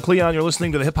name's Joe Kyleon. You're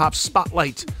listening to the hip-hop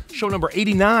spotlight, show number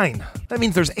 89. That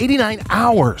means there's 89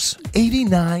 hours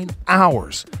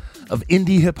of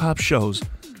indie hip-hop shows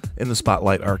in the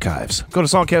Spotlight archives. Go to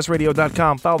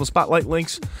songcastradio.com, follow the Spotlight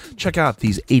links, check out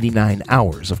these 89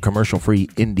 hours of commercial-free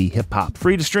indie hip-hop.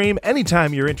 Free to stream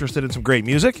anytime you're interested in some great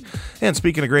music. And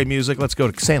speaking of great music, let's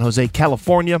go to San Jose,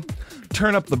 California.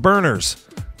 Turn up the burners.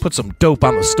 Put some dope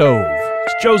on the stove.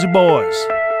 It's Josie Bois,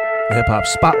 the hip-hop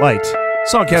Spotlight,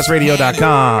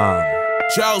 songcastradio.com.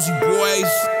 Josie Bois,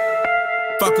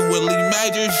 fucking with Lee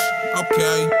Majors,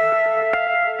 okay.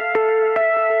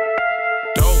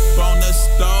 Dope on the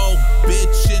stove,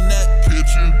 bitch in the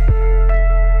kitchen.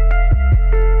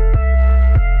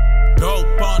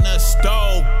 Dope on the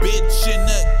stove, bitch in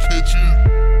the kitchen.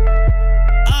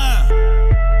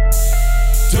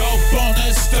 Dope on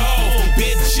the stove,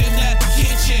 bitch in the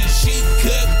kitchen. She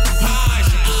cook pies,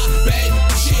 I bake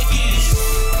chickens.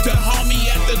 The homie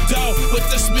at the door with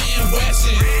the Smith &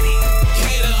 Wesson.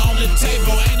 Cater on the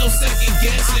table, ain't no second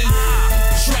guessing.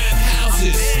 Trap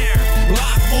houses,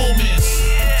 block movements,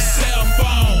 cell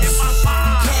phones,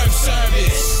 curb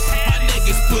service. My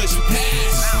niggas push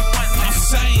past. I'm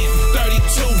saying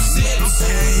 32 zips,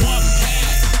 one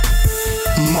pack.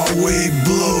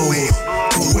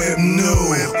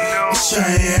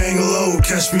 chain hang low,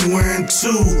 catch me wearing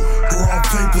two. Raw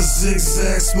paper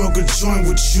zigzag, smoke a joint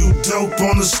with you. Dope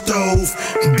on the stove,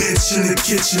 bitch in the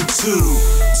kitchen too.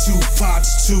 2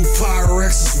 pots, 2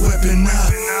 Pyrex, whipping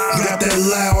up. Got that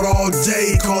loud all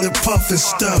day, call it puffin'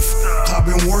 stuff. I've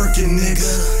been working,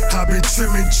 nigga. I've been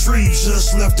trimming trees,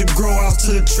 just left to grow out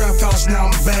to the trap house, now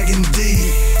I'm bagging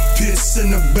D. Pits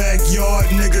in the backyard,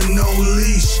 nigga, no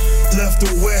leash. Left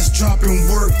the west, dropping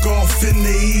work off in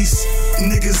the east.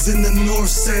 Niggas in the north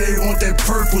say they want that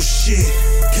purple shit.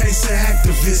 Case of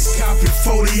activists, copy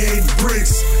 48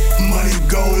 bricks. Money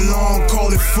go long, call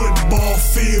it football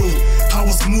field. I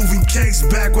was moving cakes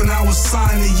back when I was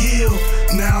signed a yield.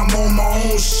 Now I'm on my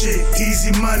own shit,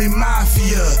 easy money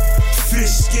mafia.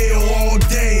 Fish scale all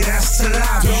day, that's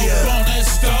tilapia. Dope on the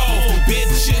stove,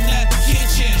 bitch in the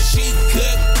kitchen. She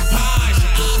cook pies,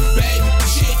 I bake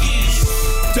chicken.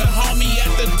 The homie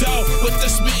at the door with the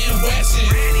Smith & Wesson.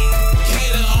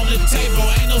 Cater on the table,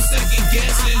 ain't no second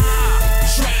guessing.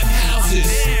 Trap houses,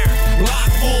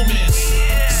 block movements,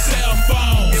 cell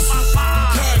phones,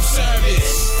 curb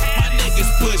service. My niggas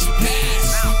push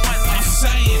past. I'm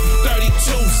saying 32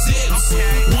 zips, 1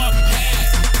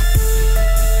 pack.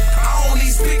 I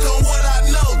only speak on what I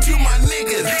know to my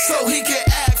nigga, so he can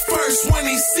act first when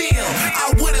he see him.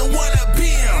 I wouldn't wanna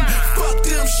be him. Fuck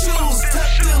them shoes,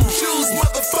 tuck them shoes,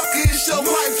 motherfucker, it's your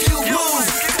life you lose.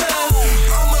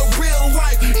 I'm a real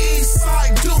life east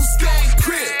side deuce gang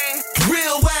crib,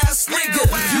 real ass nigga.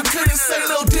 You couldn't say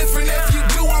no different. If you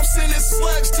do, I'm sending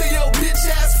slugs to your bitch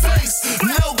ass face.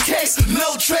 No case,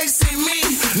 no tracing me,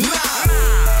 nah.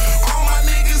 All my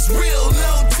niggas real,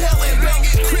 no telling.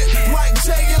 Banging crip like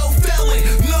J.O. Felon,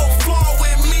 no flaw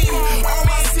with me. All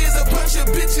my see is a bunch of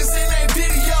bitches in their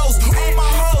videos. All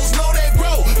my hoes know they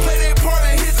broke, play their part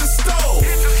and hit the stove.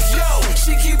 Yo,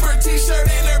 she keep her t-shirt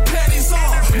and her panties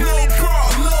on. No bra,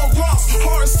 no Ross,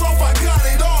 hard soft, I got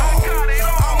it all.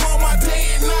 I'm on my day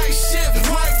and night shift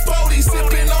like 40,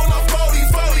 sipping on a 40,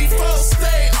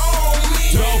 stay on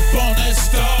me. Dope on the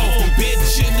stove,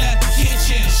 bitch in the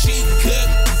kitchen. She cook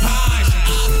pies,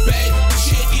 I bake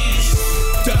chicken.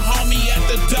 The homie at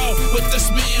the door with the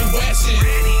Smith & Wesson.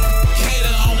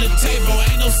 Cater on the table,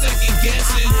 ain't no second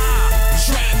guessing.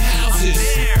 Trap houses,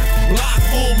 block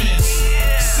movements,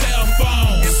 cell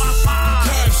phones,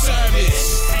 curb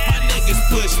service. My niggas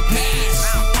push past.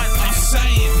 I'm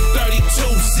saying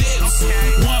 32 zips,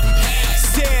 1 pack.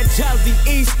 Said Josie,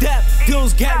 East up,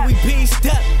 dudes gang, we beast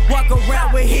up. Walk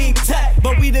around with heat tuck,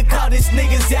 but we done call this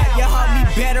niggas out. Your homie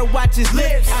better watch his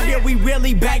lips. Out here we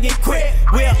really banging quick.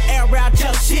 We'll air out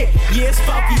your shit. Yeah, it's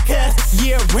funky cuz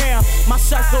year round. My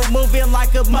circle moving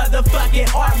like a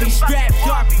motherfucking army. Strapped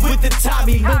dark with the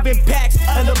Tommy. Moving packs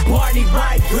of the Barney.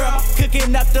 White girl,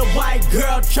 cooking up the white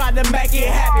girl. Trying to make it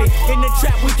happen. In the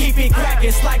trap we keep it cracking.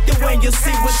 It's like the way you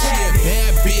see what's happening.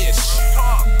 Bad bitch,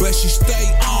 but she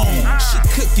stay on. She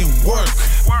cooking work.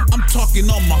 I'm talking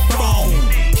on my phone,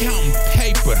 counting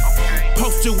paper,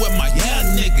 posted with my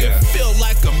young nigga. Feel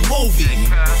like a movie,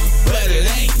 but it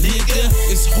ain't, nigga.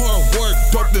 It's hard work,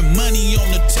 dropping money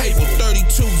on the table.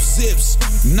 32 zips,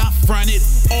 not fronted,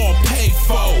 all paid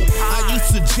for. I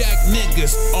used to jack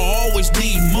niggas, I always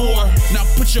need more. Now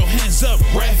put your hands up,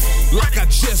 ref, like I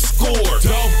just scored.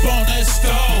 Dope on the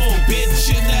stove, bitch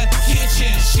in the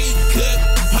kitchen. She cook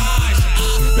pies,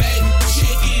 I bake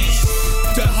chicken.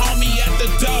 The homie at the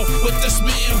door with the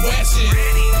Smith & Wesson.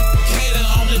 Cater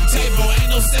on the table, ain't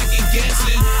no second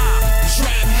guessing.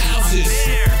 Trap houses,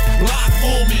 block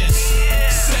movements,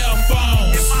 cell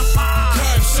phones,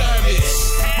 curb service.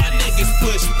 My niggas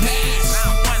push past.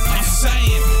 I'm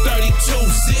saying 32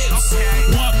 zips,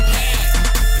 1 pack.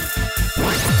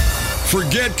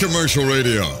 Forget commercial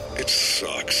radio. It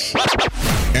sucks.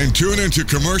 And tune into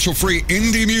commercial-free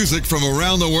indie music from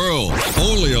around the world.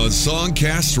 Only on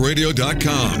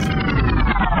songcastradio.com.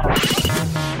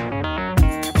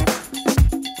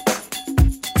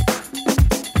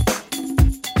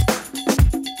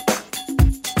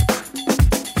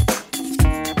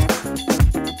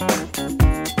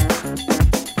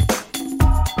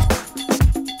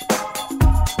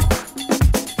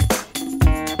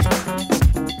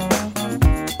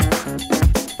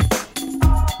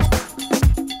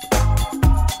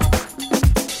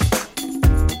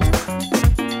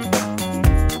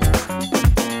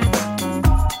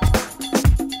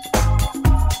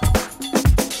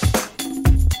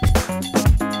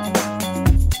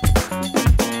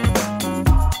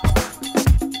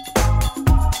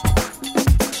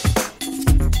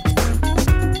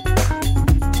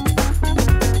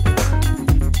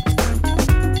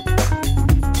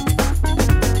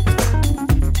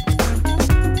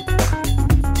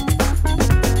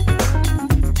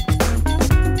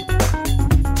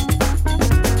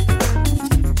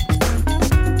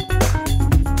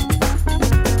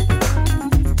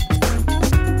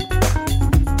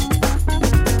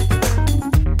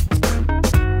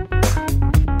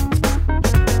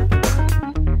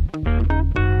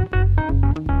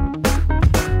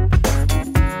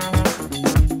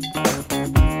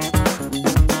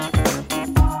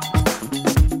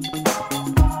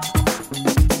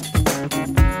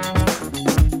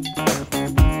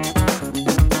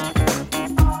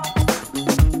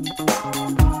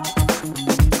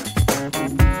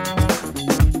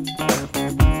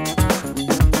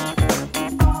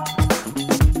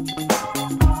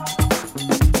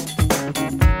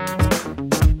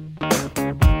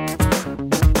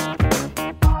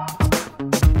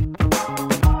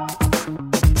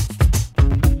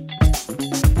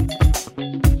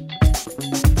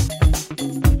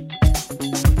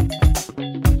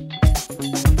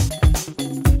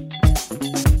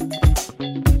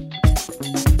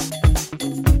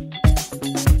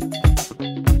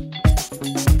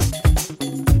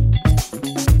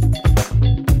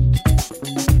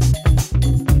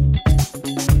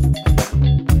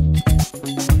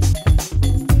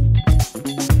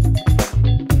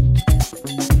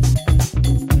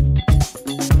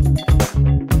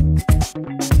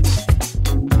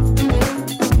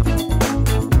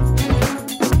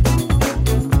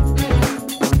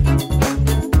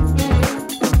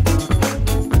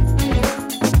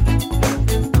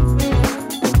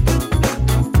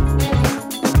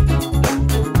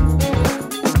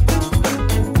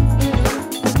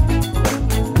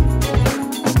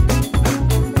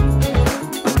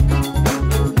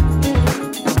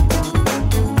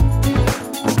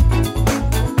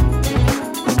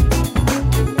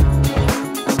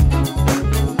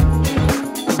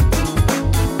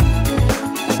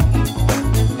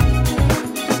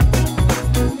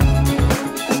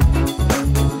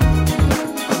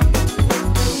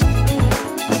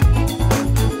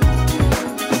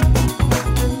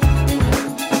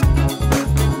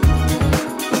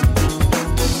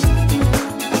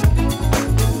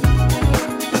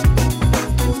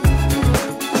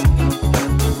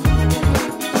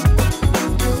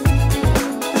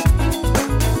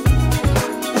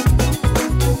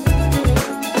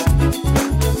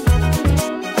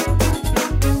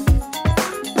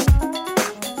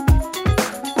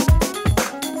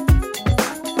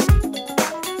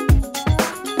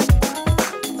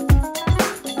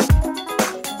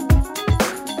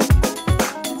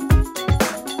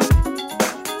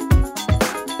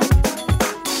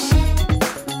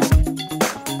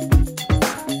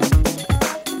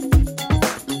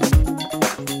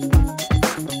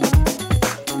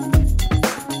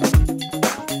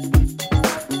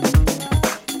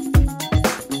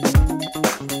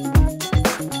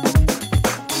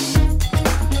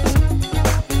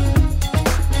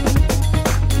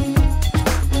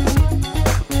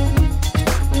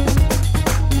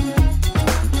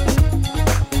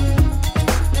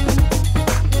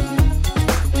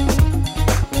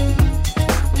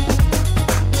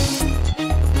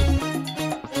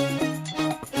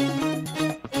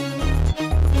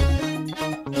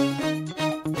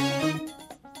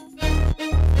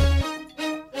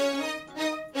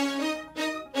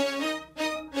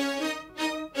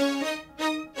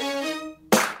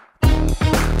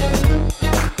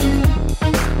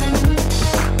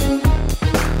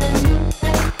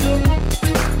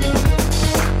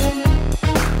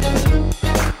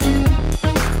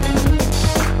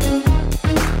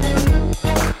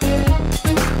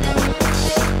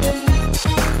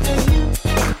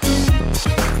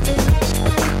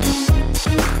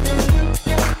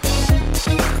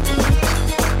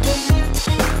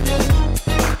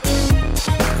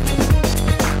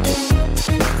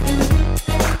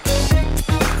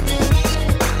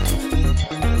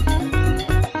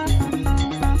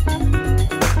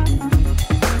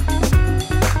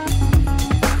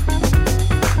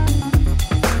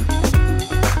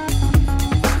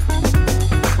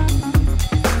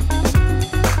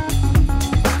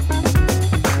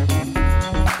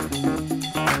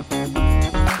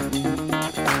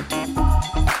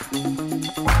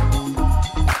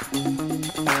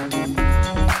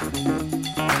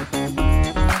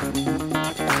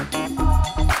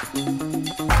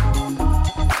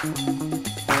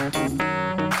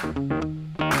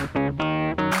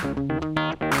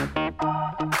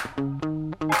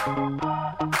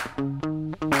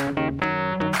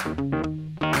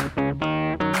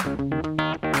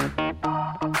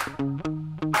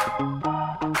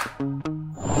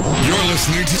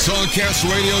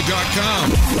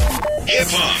 SongcastRadio.com. Hip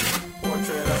hop.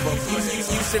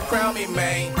 You should crown me,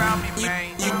 man.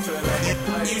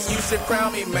 You should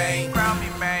crown me, man.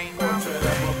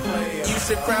 You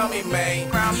should crown me, man.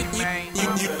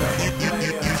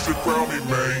 You should crown me,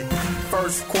 man.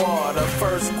 First quarter,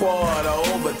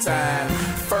 overtime.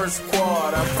 First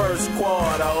quarter,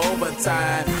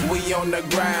 overtime. We on the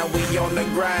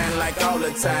grind like all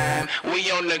the time. We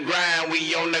on the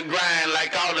grind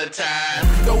like all the time.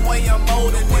 The way I'm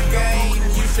molding the game,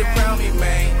 you should crown me,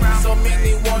 man. So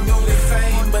many want to do the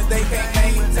same, but they can't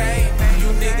maintain. You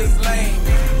niggas lame,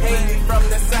 hating from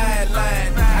the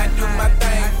sideline. I do my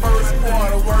thing, first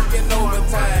quarter, working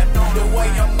overtime. The way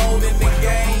I'm molding the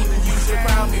game, you should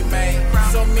crown me, man.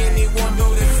 So many want to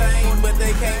do the same, but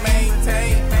they can't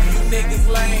maintain. You niggas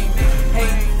lame,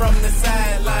 hating from the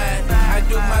sideline. I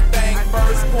do my thing,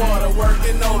 first quarter,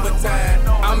 working overtime.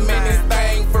 I'm in this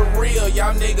thing for real,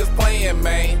 y'all niggas playing,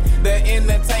 man. The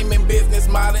entertainment business,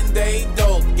 modern day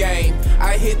dope game.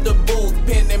 I hit the booth,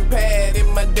 pen and pad in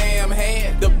my damn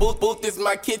hand. The booth is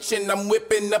my kitchen, I'm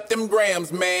whipping up them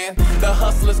grams, man. The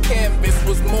hustler's canvas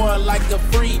was more like a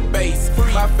free base.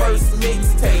 My first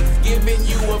mixtape, giving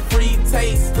you a free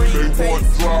taste.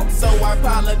 So I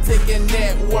politic and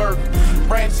network,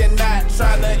 branching out,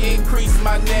 trying to increase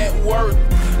my net worth.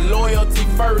 Loyalty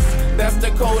first, that's the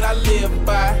code I live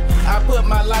by. I put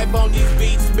my life on these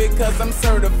beats because I'm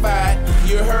certified.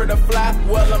 You heard of fly?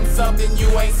 Well, I'm something you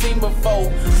ain't seen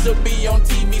before. Should be on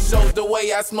TV shows the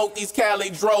way I smoke these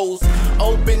Cali dros.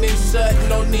 Open and shut,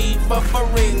 no need for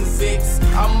forensics.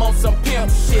 I'm on some pimp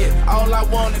shit, all I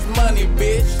want is money,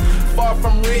 bitch. Far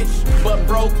from rich, but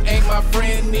broke ain't my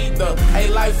friend neither. Hey,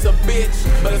 life's a bitch,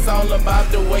 but it's all about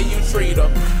the way you treat her.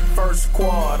 First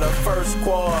quarter,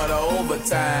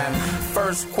 overtime.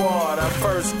 First quarter,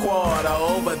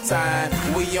 overtime.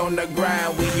 We on the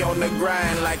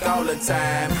grind like all the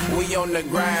time. We on the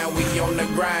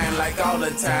grind like all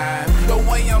the time. The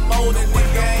way I'm molding the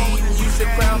game, you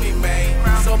should crown me,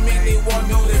 man. So many want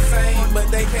to do the same, but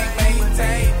they can't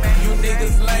maintain. You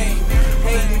niggas lame,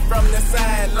 hating from the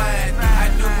sideline. I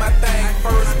do my thing,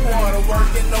 first quarter,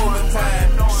 working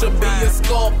overtime. Should be a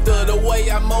sculptor, the way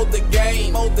I mold the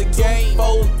game.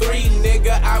 4-3,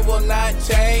 nigga, I will not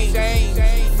change.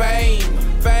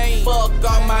 Fame, fuck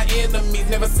all my enemies.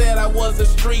 Never said I was a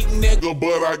street nigga,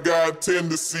 but I got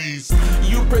tendencies.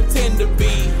 You pretend to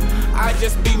be, I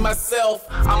just be myself.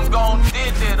 I'm gon'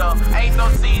 digital, ain't no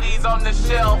CDs on the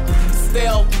shelf.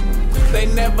 Stealth, they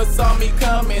never saw me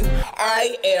coming.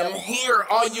 I am here,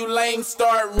 all you lame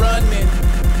start running.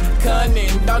 Cunning,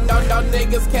 no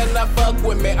niggas cannot fuck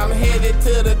with me. I'm headed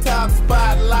to the top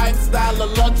spot, lifestyle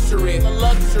of luxury.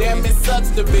 Damn, it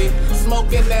sucks to be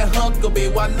smoking that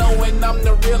Huckabee while knowing I'm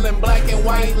the real and black and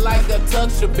white like a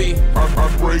touch should be.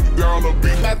 I break down a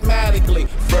beat mathematically,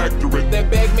 factor it. They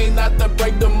beg me not to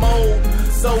break the mold,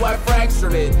 so I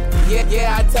fractured it.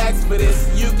 Yeah, I taxed for this.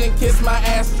 You can kiss my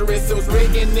asterisk. It was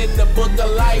written in the book of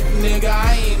life, nigga.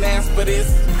 I ain't asked for this.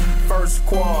 First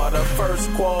quarter,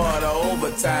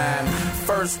 overtime.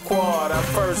 First quarter,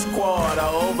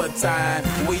 overtime.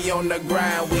 We on the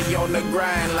grind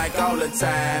like all the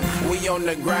time. We on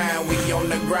the grind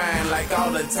like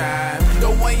all the time. The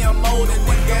way I'm molding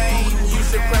the game, you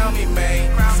should crown me,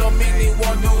 man. So many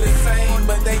want to do the same,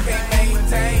 but they can't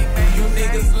maintain. You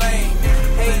niggas lame,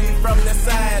 hating from the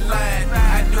sideline.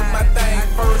 I do my thing,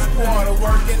 first quarter,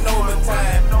 working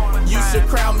overtime. You should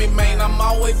crown me, man. I'm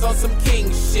always on some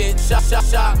king shit.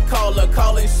 Shot caller,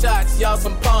 calling shots. Y'all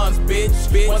some pawns,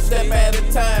 bitch. One step at a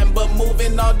time, but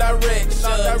moving all directions.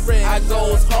 I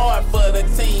goes hard for the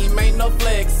team, ain't no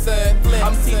flexing.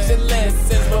 I'm teaching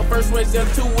lessons, but first where's your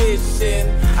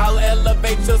tuition? I'll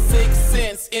elevate your 6th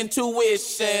sense,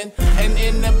 intuition, and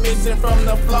in the mission from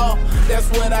the flaw. That's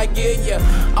what I give ya.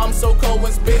 I'm so cold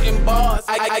when spitting bars.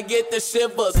 I get the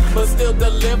shivers, but still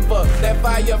deliver. That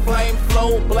fire flame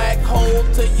flow, black hole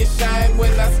till you shine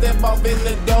when I step off in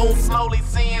the door. Slowly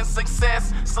seeing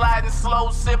success, sliding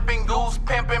slow, sipping goose,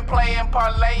 pimping, playing,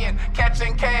 parlaying,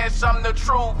 catching cash. I'm the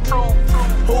truth.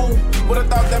 Who would've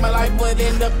thought that my life would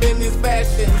end up in this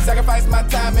fashion? Sacrifice my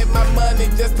time and my money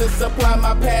just to supply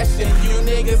my passion. You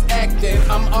niggas acting,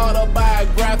 I'm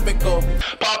autobiographical.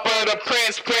 Papa the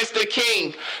Prince, Prince the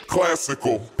King.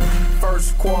 Classical.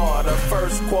 First quarter,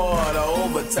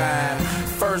 overtime.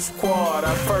 First quarter,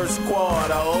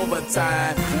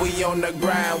 overtime. We on the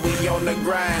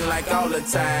grind like all the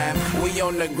time. We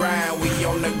on the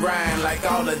grind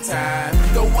like all the time.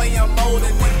 The way I'm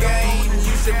molding the game,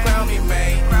 you should crown me,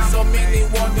 man. So many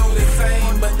want to do the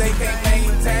same, but they can't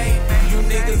maintain. You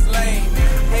niggas lame,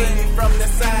 hating from the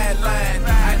sideline.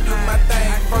 I do my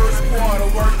thing, first quarter,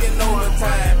 working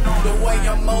overtime.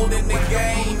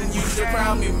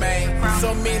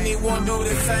 gon' do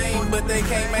the same, but they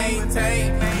can't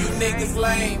maintain. You niggas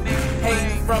lame,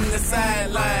 hating from the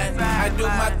sideline. I do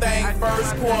my thing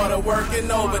first quarter, working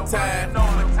overtime.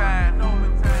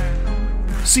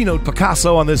 C-Note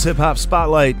Picasso on this hip-hop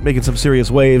spotlight, making some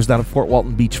serious waves down in Fort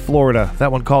Walton Beach, Florida.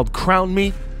 That one called Crown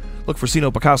Me. Look for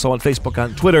C-Note Picasso on Facebook,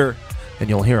 on Twitter, and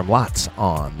you'll hear him lots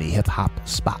on the hip-hop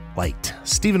spotlight.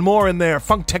 Stephen Moore in there,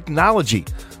 Funk Technology.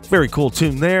 Very cool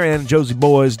tune there. And Josie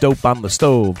Bois, Dope on the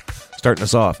Stove, starting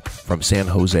us off from San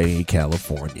Jose,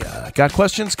 California. Got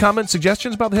questions, comments,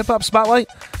 suggestions about the hip-hop spotlight?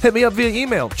 Hit me up via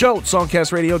email,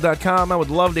 joe@songcastradio.com. I would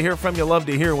love to hear from you. Love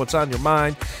to hear what's on your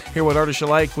mind. Hear what artists you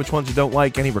like, which ones you don't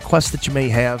like, any requests that you may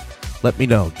have. Let me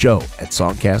know,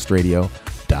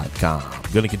 joe@songcastradio.com.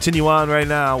 I'm going to continue on right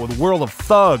now with World of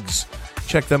Thugs.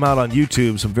 Check them out on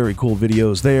YouTube. Some very cool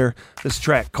videos there. This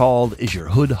track called Is Your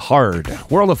Hood Hard?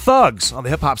 World of Thugs on the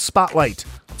Hip Hop Spotlight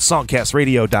on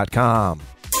songcastradio.com.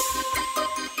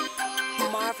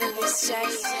 Marvelous J.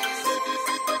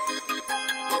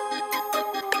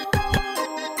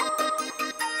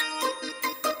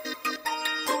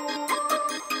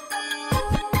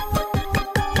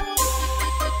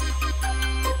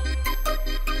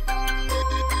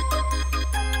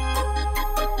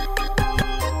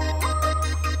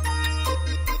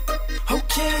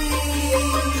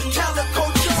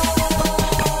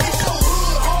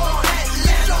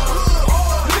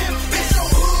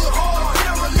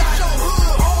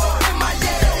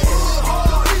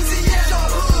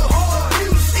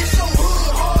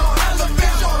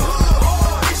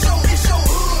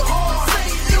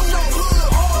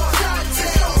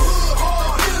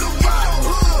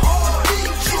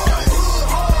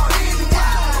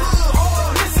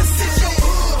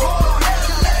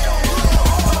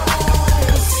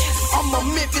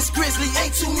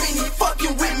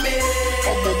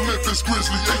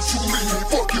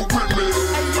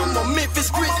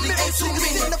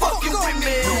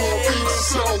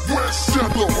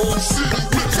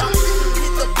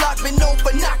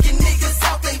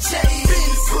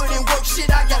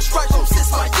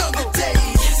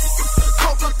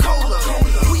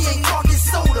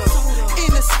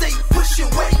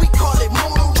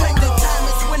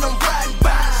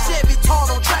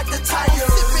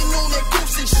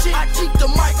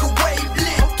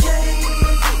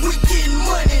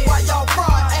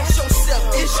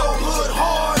 It's your hood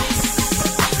hard,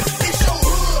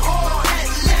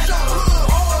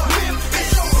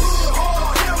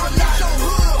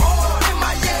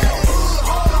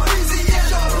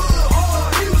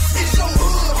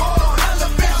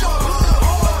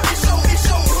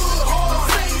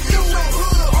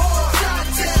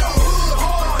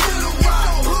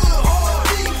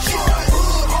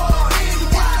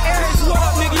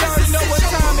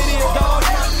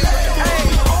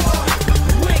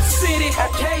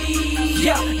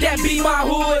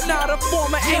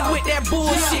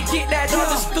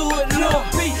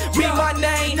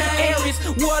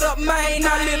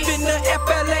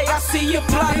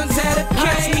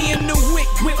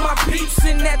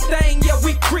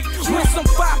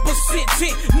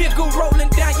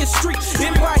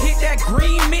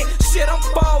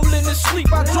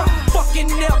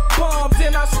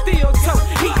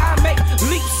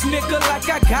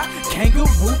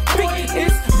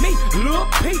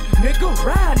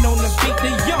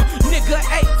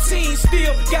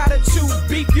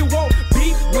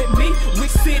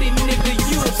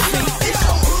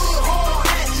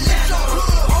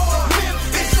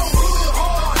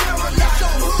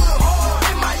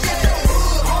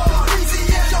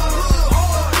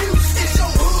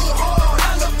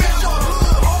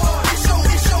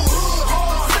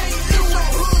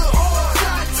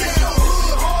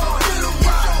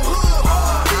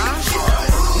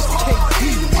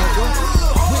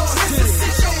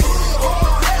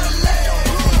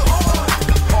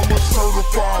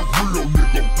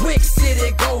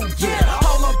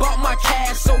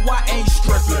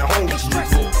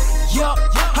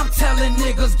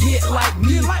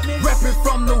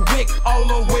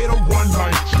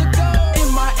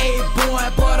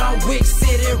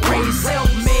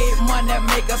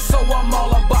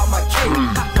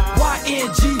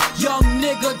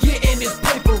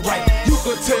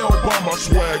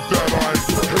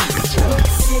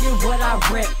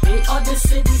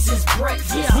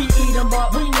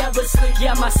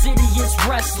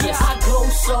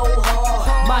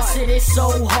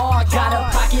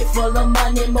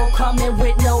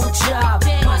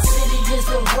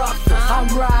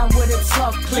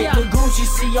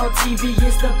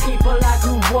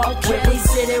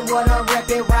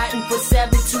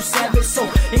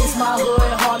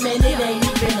 Atlanta.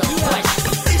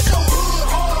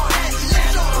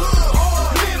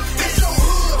 Memphis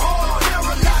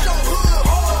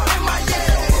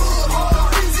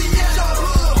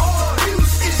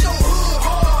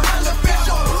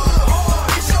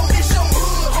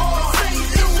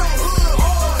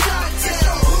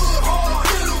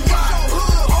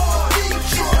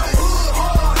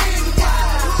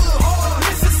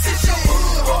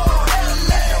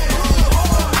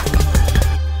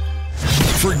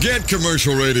Forget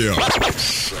commercial radio.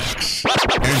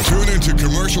 And tune into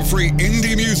commercial-free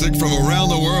indie music from around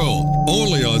the world.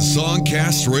 Only on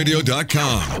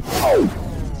songcastradio.com.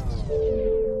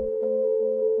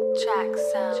 Track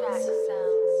sounds.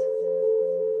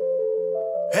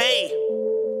 Hey.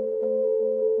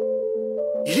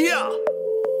 Yeah.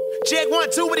 Check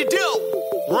 1, 2, what it do?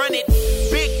 Run it.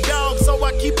 Big dog, so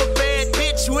I keep a bad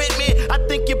bitch with me. I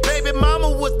think your baby mama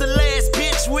was the last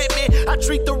bitch with me. I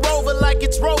treat the Rover like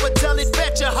it's Rover, tell it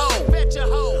fetch a hoe.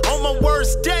 On my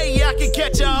worst day, I can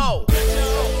catch a hoe.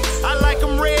 I like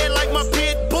them red like my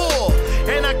pit bull.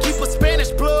 And I keep a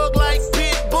Spanish plug like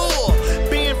pit bull.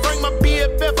 Being frank, my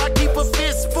BFF, I keep a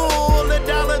fist full of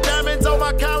dollar diamonds on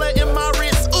my collar and my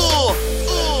wrist.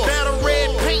 Battle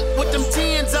red paint with them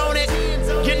 10s on it.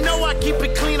 You know I keep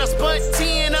it clean, I spent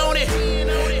 10 on it.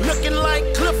 Looking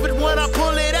like Clifford when I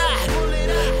pull it out.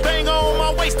 Bang on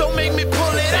my waist, don't make me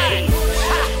pull it out.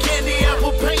 Candy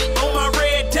apple paint on my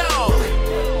red dog.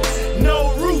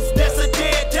 No roof, that's a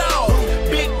dead dog.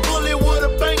 Big bullet with a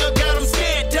banger, got him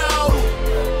scared, dog.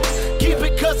 Keep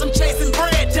it cause I'm chasing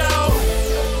bread, dog.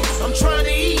 I'm trying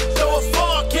to eat, throw a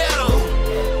fork at him.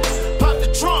 Pop the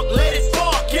trunk, let it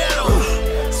fork at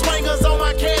him. Swingers on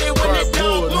my caddy when that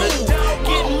dog move.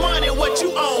 Getting money, what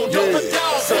you own, don't a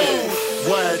dog food.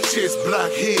 Wide chest,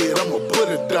 block head, I'm a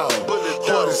bullet dog.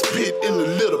 Hardest pit in the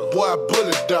little boy,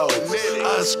 bullet dog.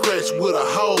 I scratch with a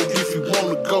hog if you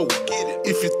wanna go.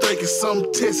 If you think it's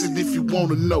something, test it if you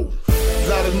wanna know.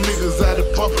 Lot of niggas out of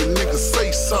bumping, niggas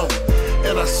say something.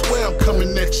 And I swear I'm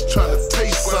coming at you trying to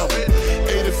taste something.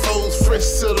 84s, fresh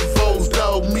set of Vos,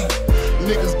 dog meat.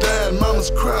 Niggas dying,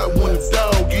 mamas cry when the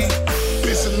dog eat.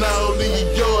 Pissing all in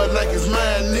your yard like it's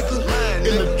mine, nigga.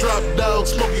 In the drop dog,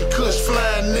 smoking kush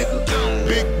flying, nigga.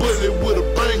 Big bullet with a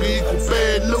banger equal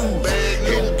bad news.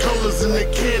 Hitting colors in the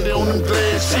candy on them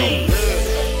glass shoes.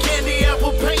 Candy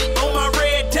apple paint on my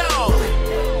red dog.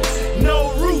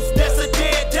 No roof, that's a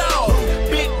dead dog.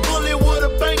 Big bullet with a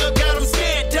banger, got him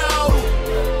scared, dog.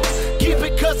 Keep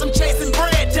it cause I'm chasing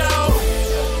bread, dog.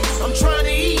 I'm trying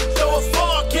to eat, throw a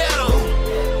fork at him.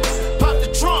 Pop the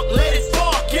trunk, let it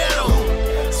fork at him.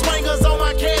 Swingers on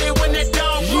my caddy when that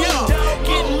dog move.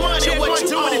 Getting money, what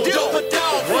you own, dope a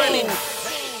dog running.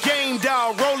 Game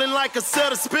dog, rolling like a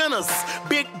set of spinners.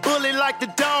 Big bully like the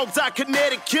dogs, I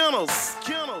kinetic kennels.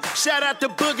 Shout out to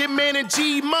Boogeyman and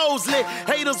G Mosley.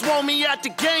 Haters want me out the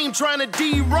game, trying to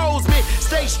D-Rose me.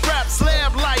 Stay strapped,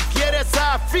 slab like, yeah, that's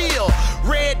how I feel.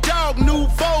 Red dog, new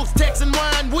Vos, Texan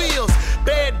wine wheels.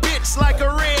 Bad bitch like a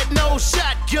red nose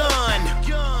shotgun.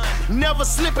 Never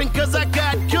slipping cause I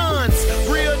got guns.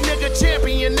 Real nigga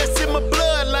champion, that's in my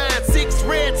bloodline. 6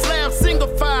 red slams, single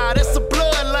fire, that's a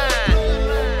bloodline.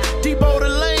 Debo the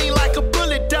lane like a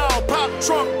bullet dog. Pop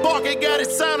trunk barking, got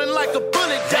it sounding like a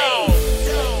bullet dog.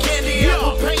 Candy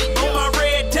apple paint on my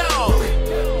red dog.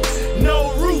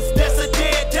 No roof, that's a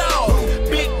dead dog.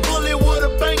 Big bullet with a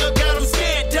banger, got him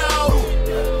scared, dog.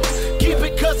 Keep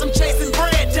it cause I'm chasing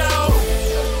bread, dog.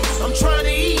 I'm trying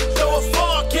to eat, throw a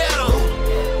fork at him.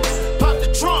 Pop the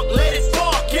trunk, let it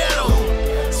fork at him.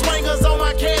 Swingers on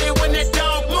my caddy when that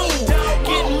dog move.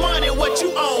 Getting money, what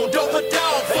you own, dope a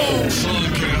dog food.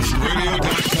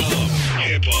 Songcastradio.com.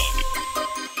 Hip hop.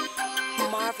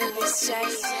 Marvelous Jay.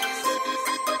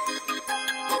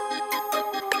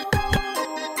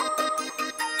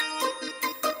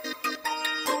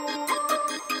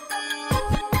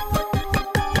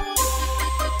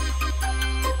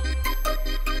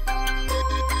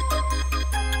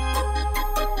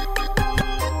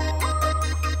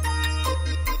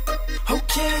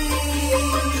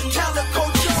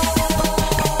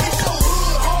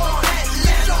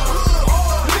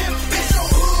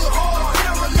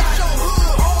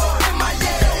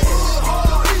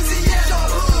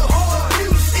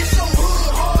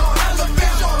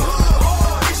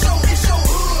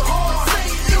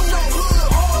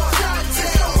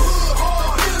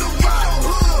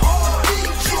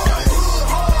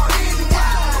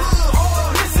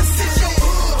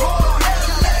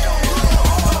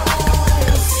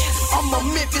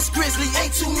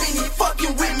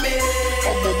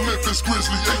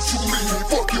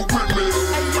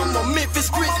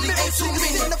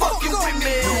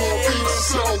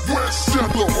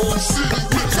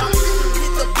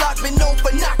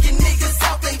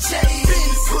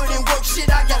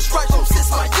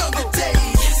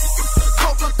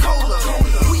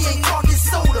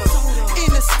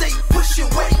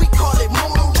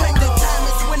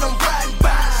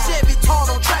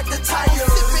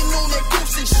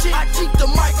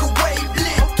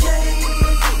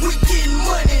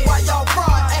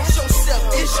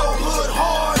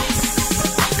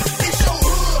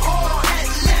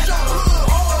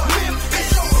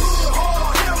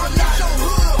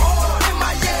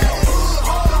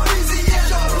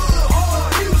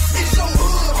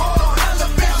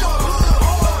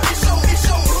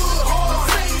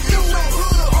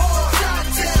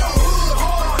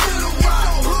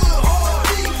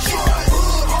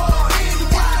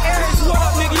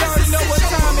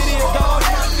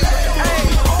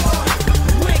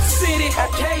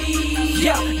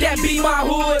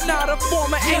 are the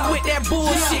former, ain't with that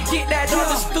bullshit. Get that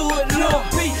understood, Lil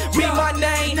P. Be my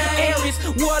name, Aries.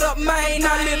 What up, man?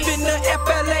 I live in the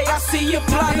FLA. I see your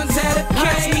problems at a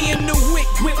catch me in the wick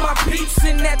with my peeps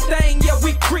in that thing. Yeah,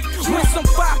 we creep with some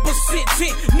 5%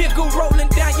 tint. Nigga rolling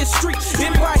down your street.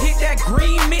 If I hit that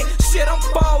green mint, shit, I'm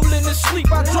falling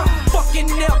asleep. I drop fucking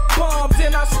nail bombs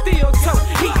and I still talk.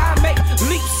 I make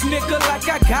leaps, nigga, like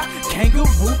I got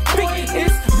kangaroo feet.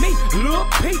 It's me, Lil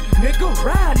P, nigga,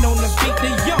 riding on the beat. The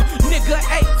young nigga,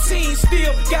 18,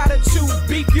 still gotta chew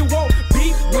beef. You won't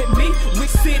beef with me, we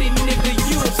city nigga,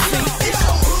 you'll see. It's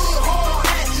your hood hard,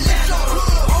 it's your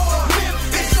hood hard,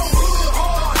 it's your hood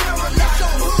hard, it's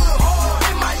your hood hard,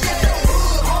 in my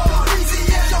hood hard, Deezy,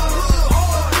 it's your hood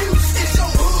hard, it's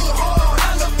your hood hard,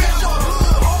 I love it's your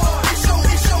hood hard, it's your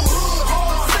hood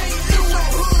hard, say it's your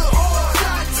hood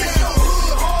hard, it's your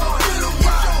hood hard, little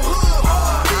rock, hood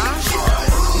hard, it's your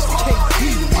hood hard, KP,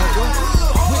 nigga,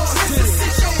 Wick City,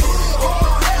 it's your hood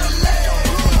hard, LA,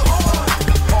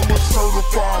 I'm a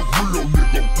certified real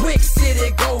nigga. Wick City,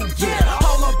 go get it.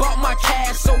 All about my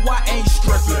cash, so I ain't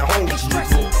stressing.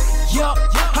 Yup,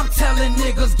 I'm telling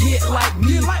niggas get like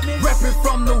me. Reppin'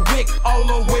 from the Wick all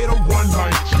the way to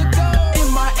 190. In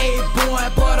my boy,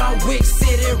 but I'm Wick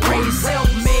City raised.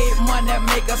 Self-made money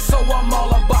maker, so I'm all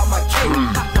about my cake.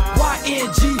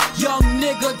 YNG, young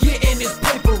nigga getting his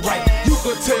paper right. You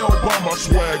could tell by my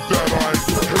swag that I ain't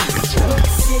Wick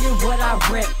City, what I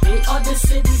rep, bitch. Other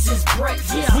cities is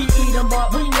breakfast. We eat them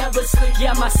up, we never sleep.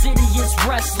 Yeah, my city is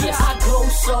restless. I go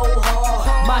so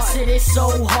hard, my city's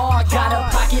so hard. Got a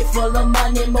pocket full of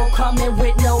money, more coming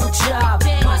with no job.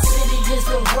 My city is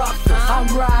the roughest. I'm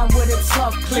riding with a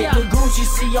tough clique. The goons you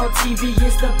see on TV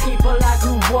is the people I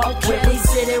grew up with. We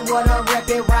city, what I'm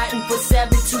reppin', riding for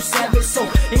 727. So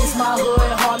it's my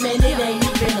hood hard, man, it ain't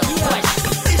even a question.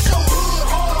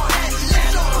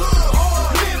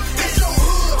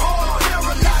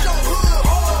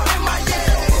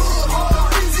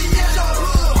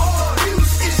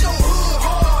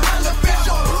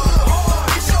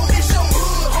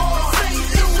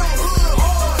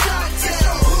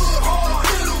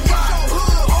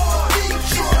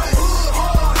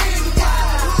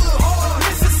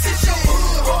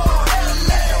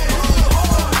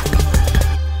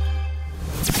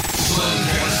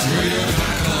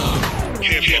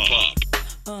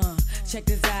 Check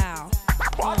this out.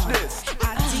 Watch this.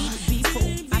 I did it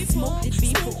before. I smoked it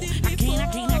before. I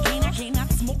cannot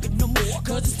smoke it no more.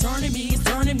 Cause it's turning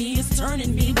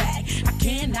me back. I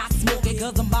cannot smoke it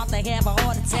cause I'm about to have a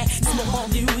heart attack. Smoke all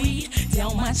the weed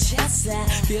down my chest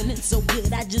side. Feeling so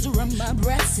good I just run my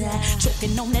breath side.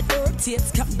 Choking on that herb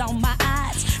tips come down my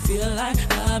eyes. Feel like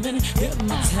I've been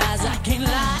hypnotized. I can't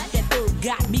lie. That herb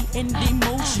got me in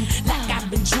demotion. Like I've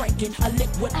been drinking a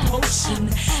liquid potion.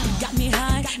 It got me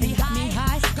high, it got me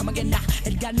high. Come again now.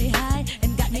 It got me high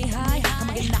and got me high. Come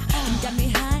again now. It got me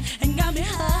high and got me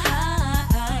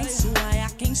high. So why I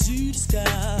can't see the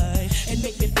sky and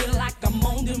make me feel like I'm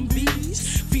on them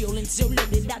beats. Feeling so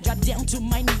loaded I drop down to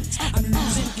my knees. I'm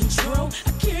losing control.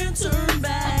 I can't turn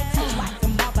back. Feel like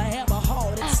I'm about to have a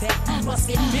heart attack. You must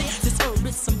admit this herb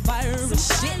is some fire and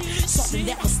shit. Something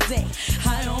that will stay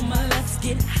high on my let's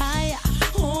get higher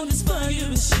on this fire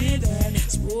and shit.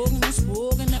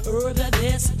 Smoking the herb that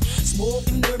is.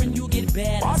 Smoking herb and you get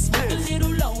better. Smoke a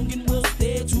little long and we'll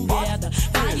stay together.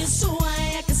 Fire so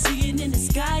high I can see it in the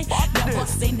sky. Never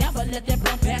say never, let that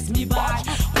blunt pass me by.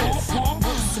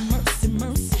 Mercy, mercy,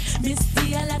 mercy.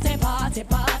 Misty, I let that party.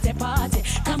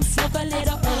 Come smoke a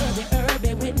little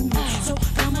herby with me. So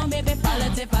come on baby,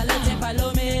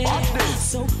 follow me.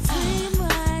 So free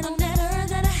mind on that herb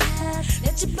that I have.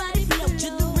 Let your body float to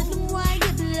the rhythm while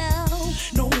you blow.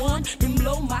 No one can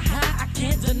blow my high, I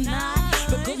can't deny.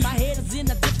 Because my head is in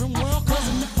a different world. Cause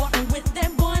I'm fucking with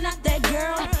that boy, not that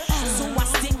girl. So I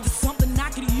stick to something I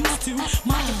can use to.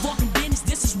 Mind your fucking business,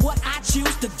 this is what I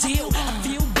choose to do. I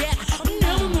feel better, I'm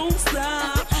never gonna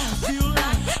stop. I feel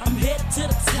like I'm headed to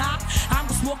the top. I'm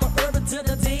gonna smoke a herb until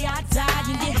the day I die.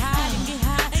 And get high, and get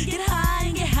high, and get high,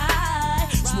 and get high.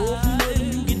 Smoke more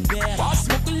than you get better.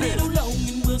 Smoke a little long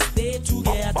and we'll stay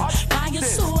together. Fire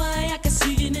so high I can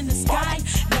see it in the sky.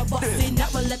 Never say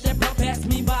never, let that blood pass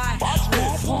me by.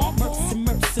 Oh, mercy,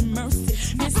 mercy,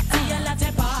 mercy. Misty, I let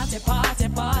that party.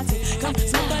 Come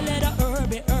smoke a little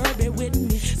herby with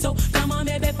me. So come on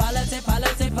baby,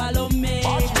 follow me.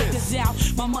 Check this out,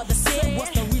 my mother said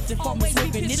what's the reason for me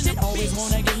smoking? Is it always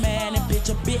wanna get mad and bitch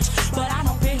a bitch? But I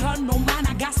don't pay her no mind,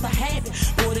 I got to have it.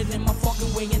 Put it in my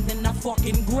fucking way and then I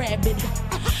fucking grab it.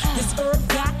 This herb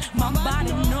got my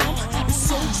body numb. It's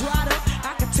so dried up,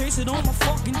 I can taste it on my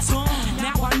fucking tongue.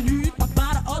 Now I need a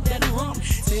bottle of that rum.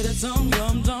 Say the tongue,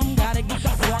 yum, gotta get the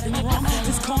fucking rum.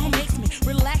 Just call me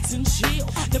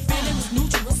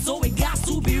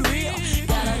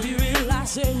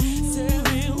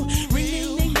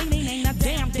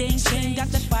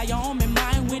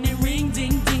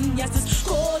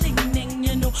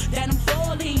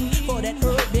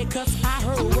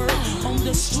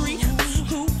the street.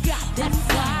 Who got that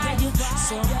fire?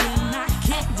 Something I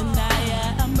can't deny.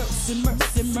 Mercy,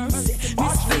 mercy, mercy.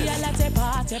 Miss Tia, let's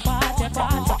party, party,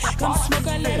 party. Come smoke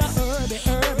a little herby,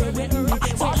 herby with me.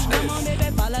 So come on, baby,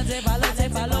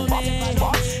 follow me.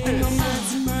 And no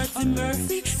mercy, mercy,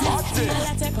 mercy. Miss Tia,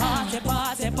 let's party,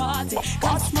 party, party.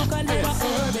 Come smoke a little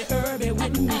herby, herby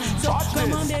with me. So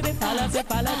come on, baby,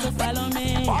 follow me.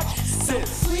 So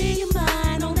free your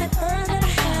mind on that herb that I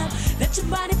have. Let your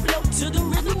body float to the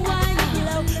rhythm while you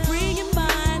blow. Free your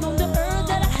mind on the herb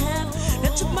that I have.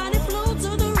 Let your body float to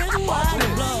the rhythm while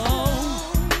you blow.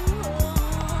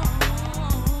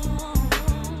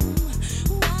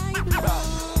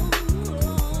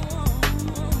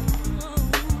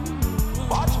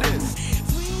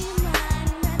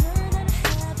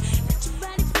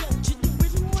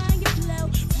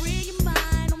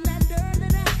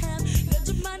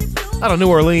 Out of New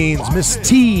Orleans, Miss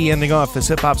T ending off this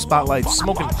hip-hop spotlight,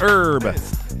 Smoking Herb,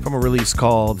 from a release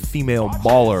called Female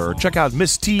Baller. Check out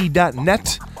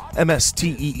misstee.net,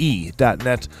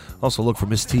 MSTEE.net. Also look for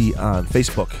Miss T on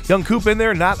Facebook. Young Koop in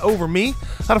there, Not Over Me,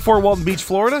 out of Fort Walton Beach,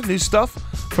 Florida. New stuff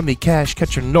from the Cash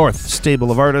Catcher North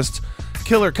stable of artists.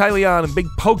 Killer, Kyleon, and Big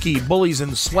Pokey, Bullies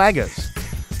and Swaggas.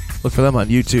 Look for them on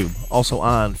YouTube. Also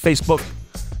on Facebook.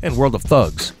 And World of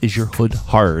Thugs is your hood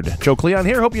hard. Joe Kyleon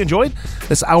here. Hope you enjoyed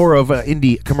this hour of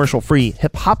indie commercial-free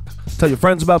hip-hop. Tell your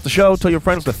friends about the show. Tell your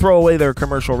friends to throw away their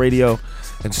commercial radio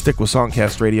and stick with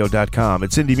songcastradio.com.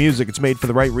 It's indie music. It's made for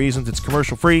the right reasons. It's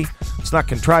commercial-free. It's not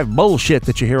contrived bullshit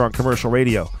that you hear on commercial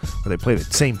radio where they play the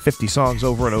same 50 songs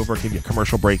over and over and give you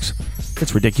commercial breaks.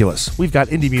 It's ridiculous. We've got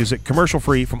indie music,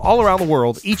 commercial-free, from all around the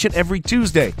world each and every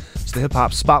Tuesday. It's the Hip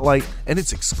Hop Spotlight, and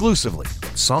it's exclusively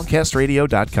at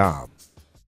songcastradio.com.